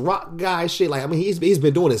on his rock guy shit. Like, I mean, he's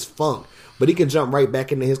been doing his funk, but he can jump right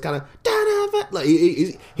back into his kind of... Like,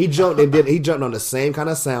 he jumped on the same kind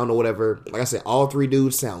of sound or whatever. Like I said, all three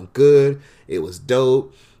dudes sound good. It was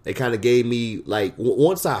dope. They kind of gave me, like,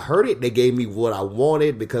 once I heard it, they gave me what I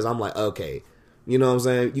wanted because I'm like, okay, you know what I'm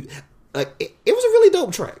saying? Like, it was a really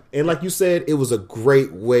dope track. And like you said, it was a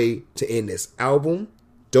great way to end this album.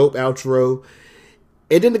 Dope outro.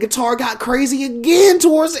 And then the guitar got crazy again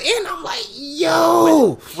towards the end. I'm like,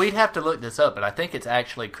 yo. We'd have to look this up, but I think it's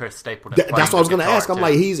actually Chris Stapleton. That's what I was going to ask. I'm too.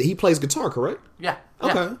 like, he plays guitar, correct? Yeah.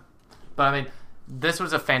 Okay. But I mean, this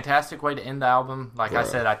was a fantastic way to end the album. Like I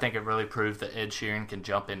said, I think it really proved that Ed Sheeran can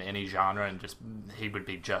jump in any genre and he would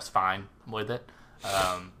be just fine with it.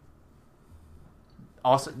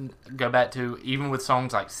 Also, go back to, even with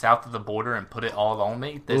songs like South of the Border and Put It All On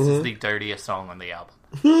Me, this is the dirtiest song on the album.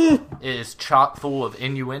 It is chock full of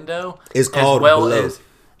innuendo. It's called Blow.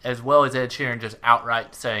 As well as Ed Sheeran just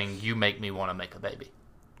outright saying, "You make me want to make a baby."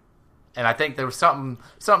 And I think there was something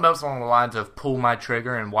else along the lines of "Pull my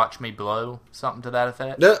trigger and watch me blow," something to that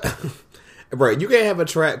effect. Right, you can't have a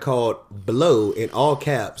track called "Blow" in all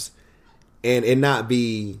caps and it not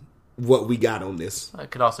be what we got on this. It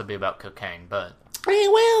could also be about cocaine, but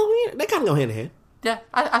well, they kind of go hand in hand. yeah,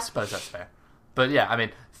 I suppose that's fair. But yeah, I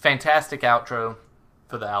mean, fantastic outro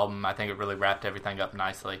for the album. I think it really wrapped everything up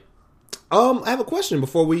nicely. I have a question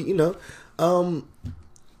before we, because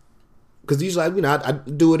usually, I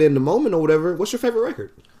do it in the moment or whatever. What's your favorite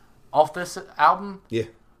record? Off this album, Yeah.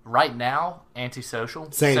 right now,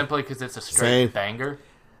 Antisocial. Same. Simply because it's a straight banger.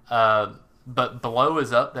 But Blow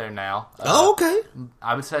is up there now. Okay.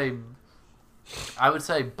 I would say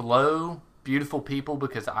Blow, Beautiful People,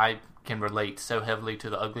 because I can relate so heavily to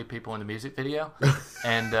the ugly people in the music video.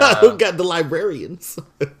 And Who got the librarians?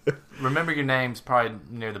 Remember Your Name's probably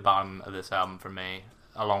near the bottom of this album for me,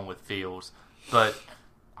 along with Feels. But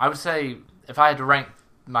I would say if I had to rank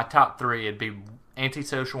my top three, it'd be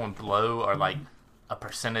Antisocial and Blow are like a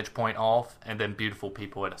percentage point off, and then Beautiful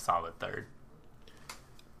People at a solid third.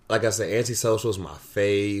 Like I said, Antisocial is my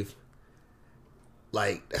fave.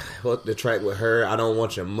 Like, the track with her, I Don't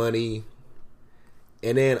Want Your Money.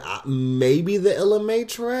 And then maybe the LMA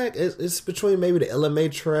track. It's between maybe the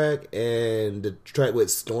LMA track and the track with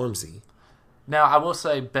Stormzy. Now, I will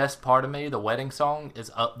say, Best Part of Me, the wedding song, is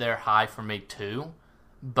up there high for me too.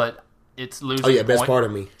 But it's losing Best Part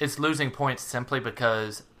of Me. It's losing points simply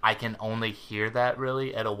because I can only hear that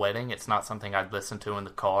really at a wedding. It's not something I'd listen to in the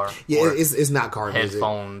car. Yeah, it's not car music.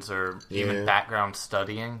 Headphones or even background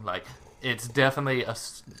studying. Like, it's definitely a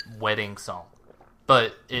wedding song.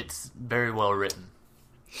 But it's very well written.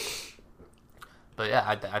 But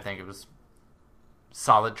yeah, I think it was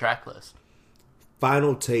solid track list.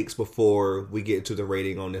 Final takes before we get to the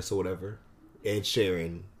rating on this or whatever. Ed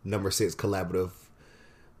Sheeran, number 6 collaborative.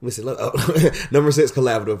 Let me see. Number 6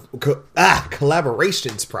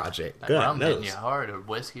 collaborations project. Like, I'm hitting you hard, or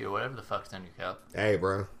whiskey, or whatever the fuck's in your cup. Hey,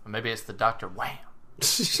 bro. Or maybe it's the Dr. Wham.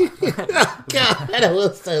 God, that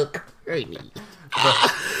was so crazy.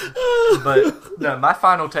 But no, my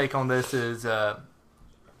final take on this is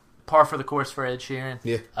par for the course for Ed Sheeran.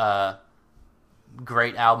 Yeah.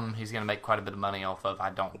 Great album. He's going to make quite a bit of money off of, I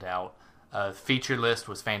don't doubt. Feature list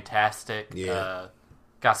was fantastic. Yeah.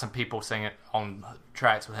 Got some people singing on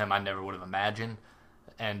tracks with him I never would have imagined.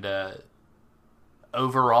 And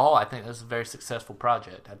overall, I think this is a very successful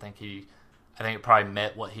project. I think it probably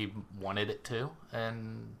met what he wanted it to,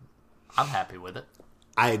 and I'm happy with it.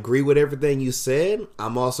 I agree with everything you said.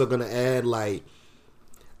 I'm also going to add, like,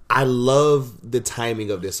 I love the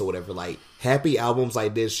timing of this or whatever. Like, happy albums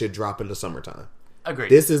like this should drop in the summertime. Agreed.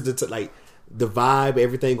 This is the vibe,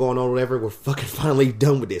 everything going on, whatever. We're fucking finally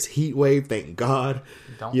done with this heat wave. Thank God.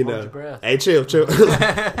 Don't hold your breath. Hey, chill.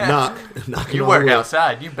 Knock you work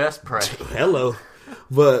outside. You best pray. Hello.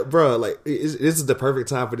 But, bro, like, this is the perfect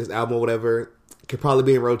time for this album or whatever. Could probably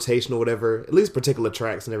be in rotation or whatever. At least particular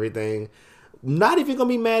tracks and everything. Not even going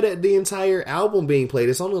to be mad at the entire album being played.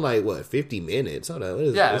 It's only like, 50 minutes? Hold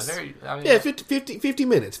on. Yeah, 50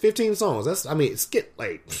 minutes. 15 songs. Skip,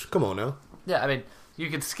 like, come on now. Yeah, I mean, you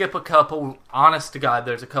could skip a couple. Honest to God,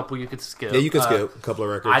 there's a couple you could skip. Yeah, you could skip a couple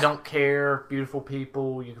of records. I Don't Care, Beautiful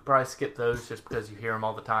People. You could probably skip those just because you hear them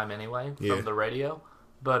all the time anyway from the radio.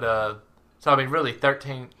 But, so I mean, really,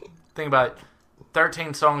 13. Think about it.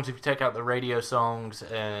 13 songs if you take out the radio songs,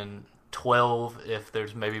 and 12 if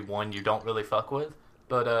there's maybe one you don't really fuck with.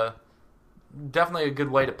 But definitely a good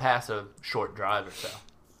way to pass a short drive or so.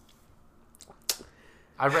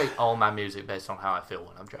 I rate all my music based on how I feel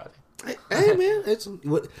when I'm driving. Hey man, it's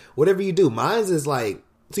whatever you do. Mine's is like,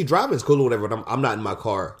 see, driving's cool or whatever, but I'm not in my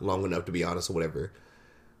car long enough to be honest or whatever.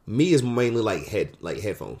 Me is mainly like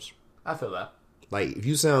headphones. I feel that. Like, if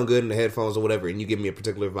you sound good in the headphones or whatever, and you give me a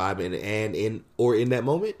particular vibe in that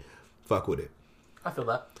moment, fuck with it. I feel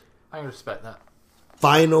that. I can respect that.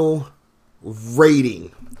 Final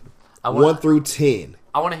rating, 1 through 10.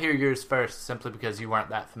 I want to hear yours first, simply because you weren't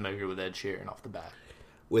that familiar with Ed Sheeran off the bat.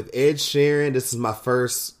 With Ed Sheeran, this is my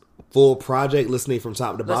first full project listening from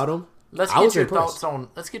top to bottom. Let's get your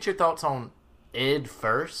thoughts on Ed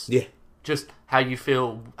first. Yeah. Just how you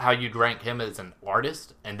feel, how you'd rank him as an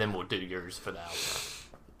artist, and then we'll do yours for the album.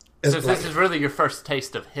 So this is really your first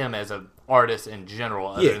taste of him as an artist in general,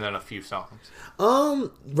 other than a few songs.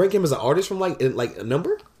 Rank him as an artist from like a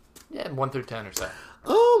number? Yeah, 1 through 10 or so.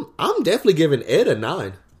 I'm definitely giving Ed a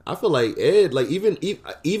 9. I feel like Ed, like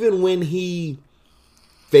even when he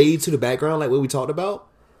fades to the background, like what we talked about,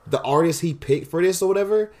 the artists he picked for this or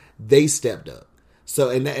whatever, they stepped up. So,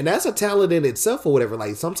 and that's a talent in itself or whatever.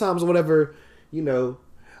 Like, sometimes or whatever, a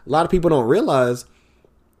lot of people don't realize,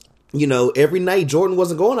 every night Jordan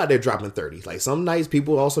wasn't going out there dropping 30. Like, some nights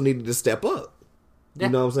people also needed to step up. Yeah.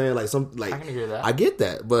 You know what I'm saying? Like, I can hear that. I get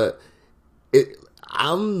that, but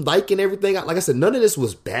I'm liking everything. Like I said, none of this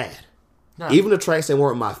was bad. No. Even the tracks that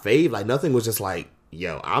weren't my fave, like, nothing was just like,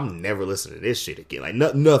 yo, I'm never listening to this shit again.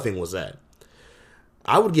 Like, nothing was that.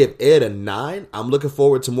 I would give Ed a 9. I'm looking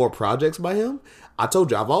forward to more projects by him. I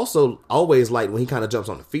told you, I've also always liked when he kind of jumps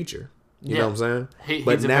on the feature. You know what I'm saying?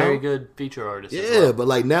 He's a very good feature artist. Yeah, as well. But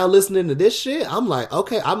like now listening to this shit, I'm like,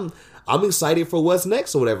 okay, I'm excited for what's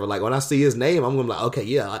next or whatever. Like when I see his name, I'm gonna be like, okay,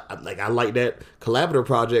 yeah, I like that collaborative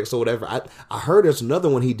projects or whatever. I heard there's another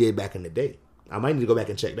one he did back in the day. I might need to go back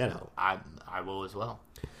and check that out. I will as well.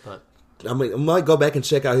 But I might go back and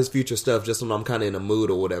check out his future stuff just when I'm kind of in a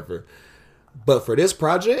mood or whatever. But for this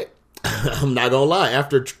project, I'm not gonna lie.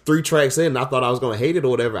 After 3 tracks in, I thought I was gonna hate it or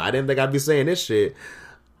whatever. I didn't think I'd be saying this shit.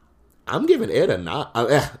 I'm giving Ed an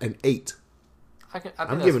 8.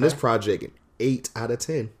 I'm giving this project an 8 out of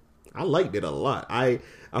 10. I liked it a lot. I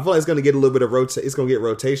feel like it's gonna get a little bit of it's gonna get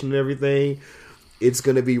rotation and everything. It's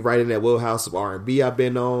gonna be right in that wheelhouse of R&B I've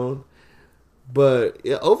been on. But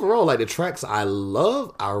yeah, overall, like the tracks I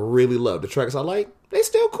love, I really love. The tracks I like, they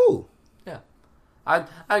still cool. I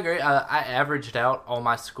agree. I averaged out all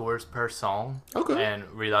my scores per song. Okay. And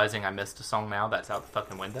realizing I missed a song now, that's out the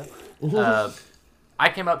fucking window. I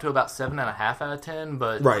came up to about 7.5 out of 10,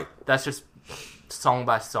 but that's just song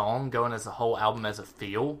by song, going as a whole album as a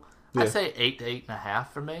feel. Yeah. I'd say 8 to 8.5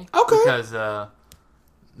 for me. Okay. Because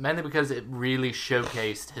mainly because it really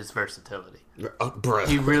showcased his versatility. Bruh.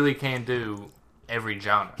 He really can do every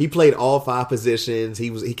genre. He played all 5 positions.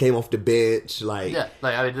 He came off the bench.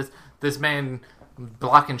 This man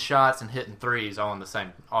blocking shots and hitting threes all at the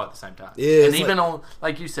same time. Yeah, and even on,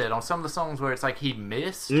 like you said, on some of the songs where it's like he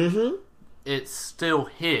missed, it still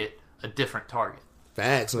hit a different target.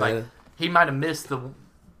 Facts, man. Like he might have missed the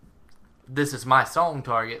 "This is my song"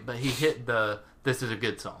 target, but he hit the "This is a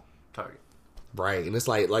good song" target. Right, and it's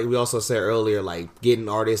like we also said earlier, like getting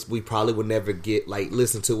artists we probably would never get, like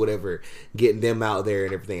listen to whatever, getting them out there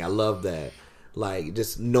and everything. I love that. Like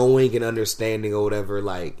just knowing and understanding or whatever,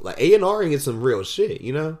 like A&Ring is some real shit,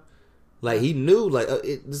 you know. Like, he knew, like,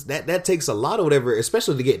 that takes a lot or whatever,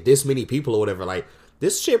 especially to get this many people or whatever. Like,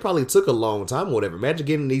 this shit probably took a long time or whatever. Imagine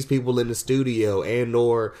getting these people in the studio and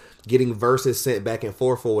or getting verses sent back and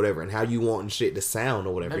forth or whatever, and how you wanting shit to sound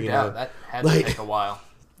or whatever. No you doubt, know, that had to take a while.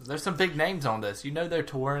 There's some big names on this. You know they're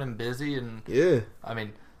touring and busy, and yeah. I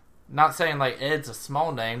mean, not saying like Ed's a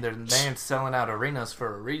small name. There's names selling out arenas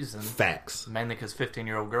for a reason. Facts. Mainly because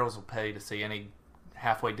 15-year-old girls will pay to see any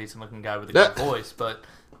halfway decent-looking guy with a good voice. But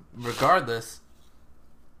regardless,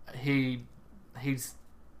 he's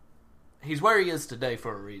where he is today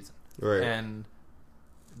for a reason. Right. And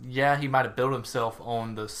yeah, he might have built himself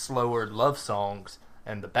on the slower love songs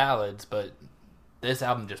and the ballads, but this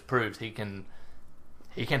album just proves he can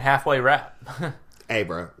halfway rap. Hey,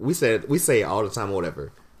 bro, we say it all the time or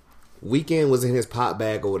whatever. Weeknd was in his pop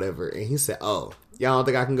bag or whatever, and he said, "Oh, y'all don't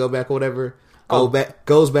think I can go back or whatever."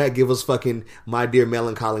 Goes back, give us fucking My Dear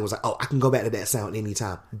Melancholy, and was like, "Oh, I can go back to that sound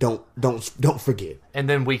anytime. Don't forget." And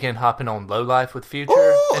then Weeknd hopping on Low Life with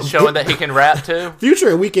Future and showing that he can rap too. Future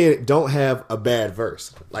and Weeknd don't have a bad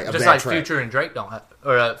verse, like a just bad like track. Future and Drake don't have,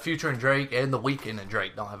 or Future and Drake and The Weeknd and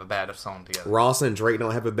Drake don't have a bad song together. Ross and Drake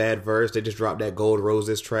don't have a bad verse. They just dropped that Gold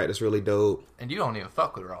Roses track that's really dope. And you don't even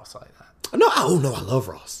fuck with Ross like that. No, I love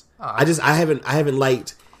Ross. I haven't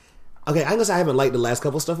liked. Okay, I guess I haven't liked the last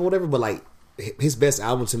couple stuff or whatever, but like his best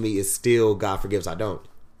album to me is still God Forgives I Don't.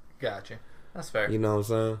 Gotcha. That's fair. You know what I'm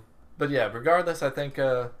saying? But yeah, regardless, I think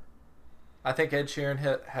Ed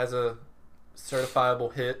Sheeran has a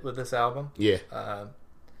certifiable hit with this album. Yeah. I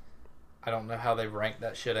don't know how they rank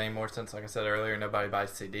that shit anymore since, like I said earlier, nobody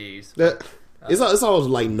buys CDs. It's all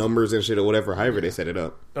like numbers and shit or whatever, however they set it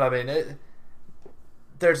up. But I mean,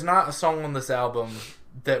 there's not a song on this album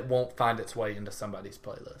that won't find its way into somebody's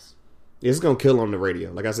playlist. It's gonna kill on the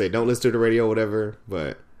radio. Like I said, don't listen to the radio or whatever.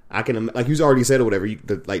 But I can, like you already said or whatever,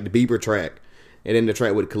 like the Bieber track, and then the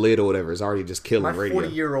track with Khalid or whatever is already just killing radio. My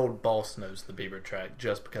 40-year-old boss knows the Bieber track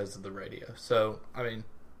just because of the radio. So I mean,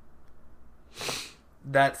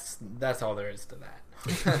 that's all there is to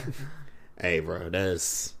that. Hey, bro,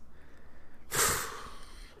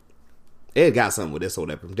 it got something with this or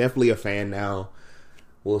whatever. I'm definitely a fan now.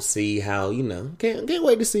 We'll see how, can't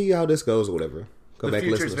wait to see how this goes or whatever. The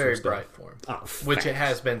future's very bright for him, which it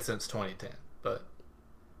has been since 2010. But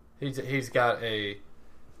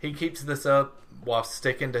he keeps this up while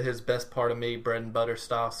sticking to his Best Part of Me bread and butter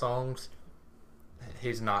style songs.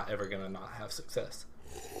 He's not ever gonna not have success.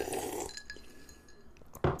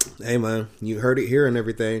 Hey man, you heard it here and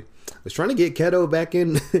everything. I was trying to get Keto back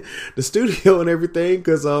in the studio and everything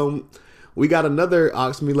because we got another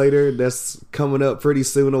Oxmulator that's coming up pretty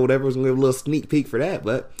soon or whatever. We're gonna give a little sneak peek for that.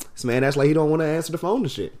 But this man acts like he don't want to answer the phone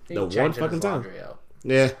and shit. The one fucking time.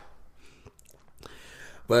 Yeah.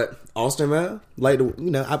 But Austin, man, like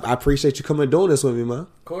I appreciate you coming and doing this with me, man.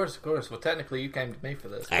 Of course. Well, technically, you came to me for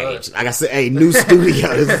this. Hey, like I said, new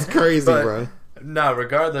studio. This is crazy, bro. No,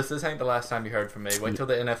 regardless, this ain't the last time you heard from me. Wait till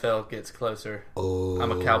the NFL gets closer. Oh,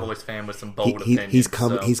 I'm a Cowboys fan with some bold opinions. He's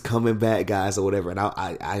coming. He's coming back, guys, or whatever.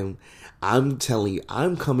 And I'm telling you,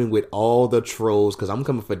 I'm coming with all the trolls because I'm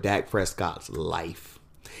coming for Dak Prescott's life,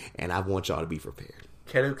 and I want y'all to be prepared.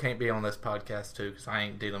 Keto can't be on this podcast too because I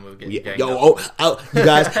ain't dealing with getting ganged up. You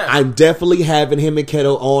guys, I'm definitely having him and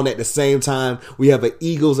Keto on at the same time. We have an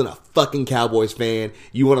Eagles and a fucking Cowboys fan.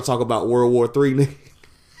 You want to talk about World War III?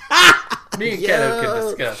 Me and Keto can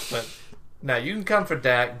discuss, but no, you can come for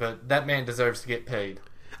Dak, but that man deserves to get paid.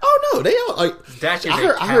 Oh no, they all like. Dak is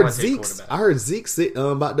I heard Zeke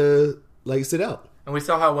about to sit out. And we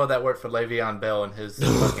saw how well that worked for Le'Veon Bell and his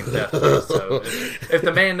fucking theft case. So if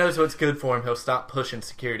the man knows what's good for him, he'll stop pushing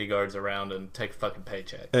security guards around and take a fucking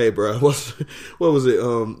paycheck. Hey, bro, what was it?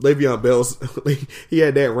 Le'Veon Bell's he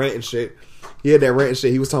had that rant and shit. He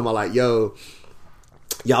was talking about like, yo.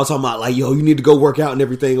 Y'all talking about like, yo, you need to go work out and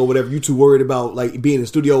everything or whatever. You too worried about like being in the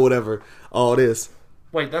studio or whatever. All this.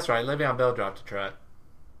 Wait, that's right. Le'Veon Bell dropped a track.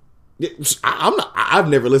 Yeah, I've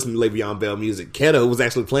never listened to Le'Veon Bell music. Keto was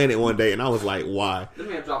actually playing it one day, and I was like, why? This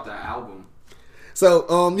man dropped an album. So,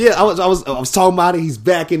 I was talking about it. He's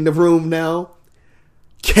back in the room now.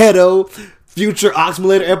 Keto, future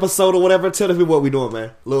Oxmulator episode or whatever. Tell me what we doing,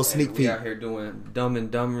 man. Little sneak peek. We out here doing Dumb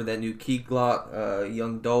and Dumber, that new Key Glock,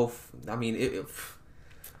 Young Dolph. I mean,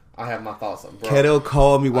 I have my thoughts on, bro. Keto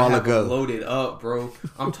called me a while ago. Loaded up, bro.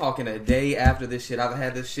 I'm talking a day after this shit. I've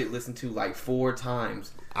had this shit listened to like 4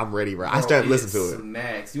 times. I'm ready, bro. I started listening to it.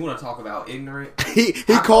 Max, you want to talk about ignorant? He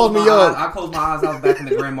called me up. I closed my eyes. I was back in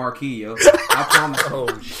the Grand Marquis, yo. I promise.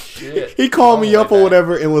 Oh shit! He called me up or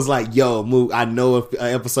whatever and was like, "Yo, Mook, I know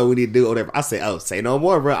an episode we need to do or whatever." I said, "Oh, say no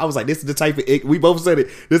more, bro." I was like, "This is the type of we both said it.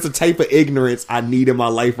 This is the type of ignorance I need in my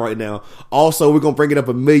life right now." Also, we're gonna bring it up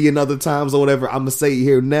a million other times or whatever. I'm gonna say it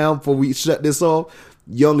here now before we shut this off.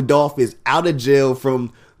 Young Dolph is out of jail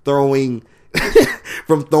from throwing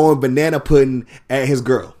banana pudding at his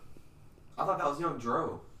girl. I thought that was Young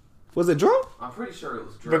Dro. Was it Dro? I'm pretty sure it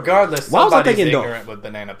was Dro. Regardless, why was I somebody's thinking ignorant with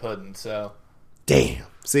banana pudding. So damn.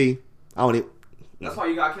 See, I don't even. That's why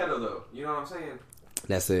you got Keto though. You know what I'm saying?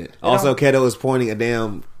 That's it. Also, Keto is pointing a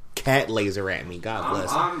damn cat laser at me. God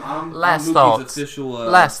bless. I'm Last Mookie's thoughts. Official,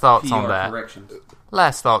 Last thoughts PR on that. corrections.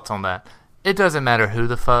 Last thoughts on that. It doesn't matter who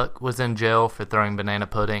the fuck was in jail for throwing banana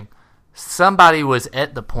pudding. Somebody was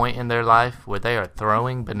at the point in their life where they are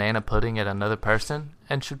throwing banana pudding at another person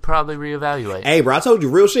and should probably reevaluate. Hey, bro, I told you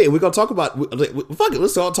real shit. And we're going to talk about fuck it.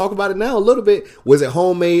 Let's all talk about it now a little bit. Was it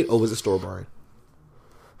homemade or was it store brand?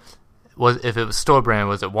 If it was store brand,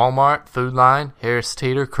 was it Walmart, Food Line, Harris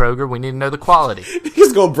Teeter, Kroger? We need to know the quality.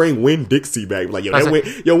 He's going to bring Winn-Dixie back. Like,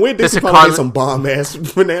 Winn-Dixie probably made some bomb-ass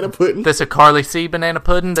banana pudding. This a Carly C banana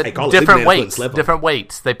pudding. Different weights. Different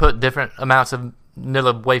weights. They put different amounts of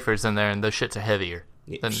Nilla wafers in there, and those shits are heavier.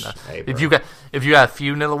 Than, hey, if you got a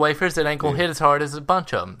few Nilla wafers, it ain't gonna hit as hard as a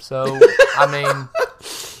bunch of them. So I mean,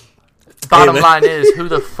 bottom line is, who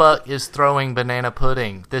the fuck is throwing banana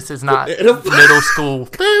pudding? This is not middle school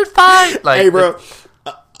food fight. Like, hey, bro,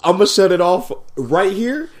 I'm gonna shut it off right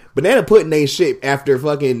here. Banana pudding ain't shit after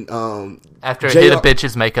fucking after it hit a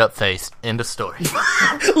bitch's makeup face. End of story.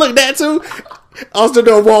 Look, that too. Austin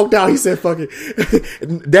Dunn walked out. He said, "Fucking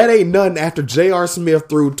that ain't nothing." After J.R. Smith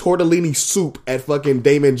threw tortellini soup at fucking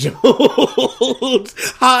Damon Jones,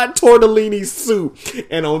 hot tortellini soup.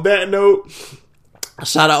 And on that note,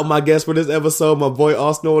 shout out my guest for this episode, my boy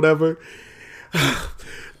Austin or whatever.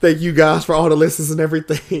 Thank you guys for all the listens and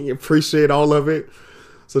everything. Appreciate all of it.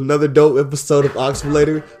 It's another dope episode of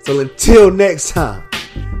Oxfolator. So until next time,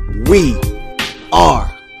 we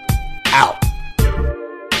are out.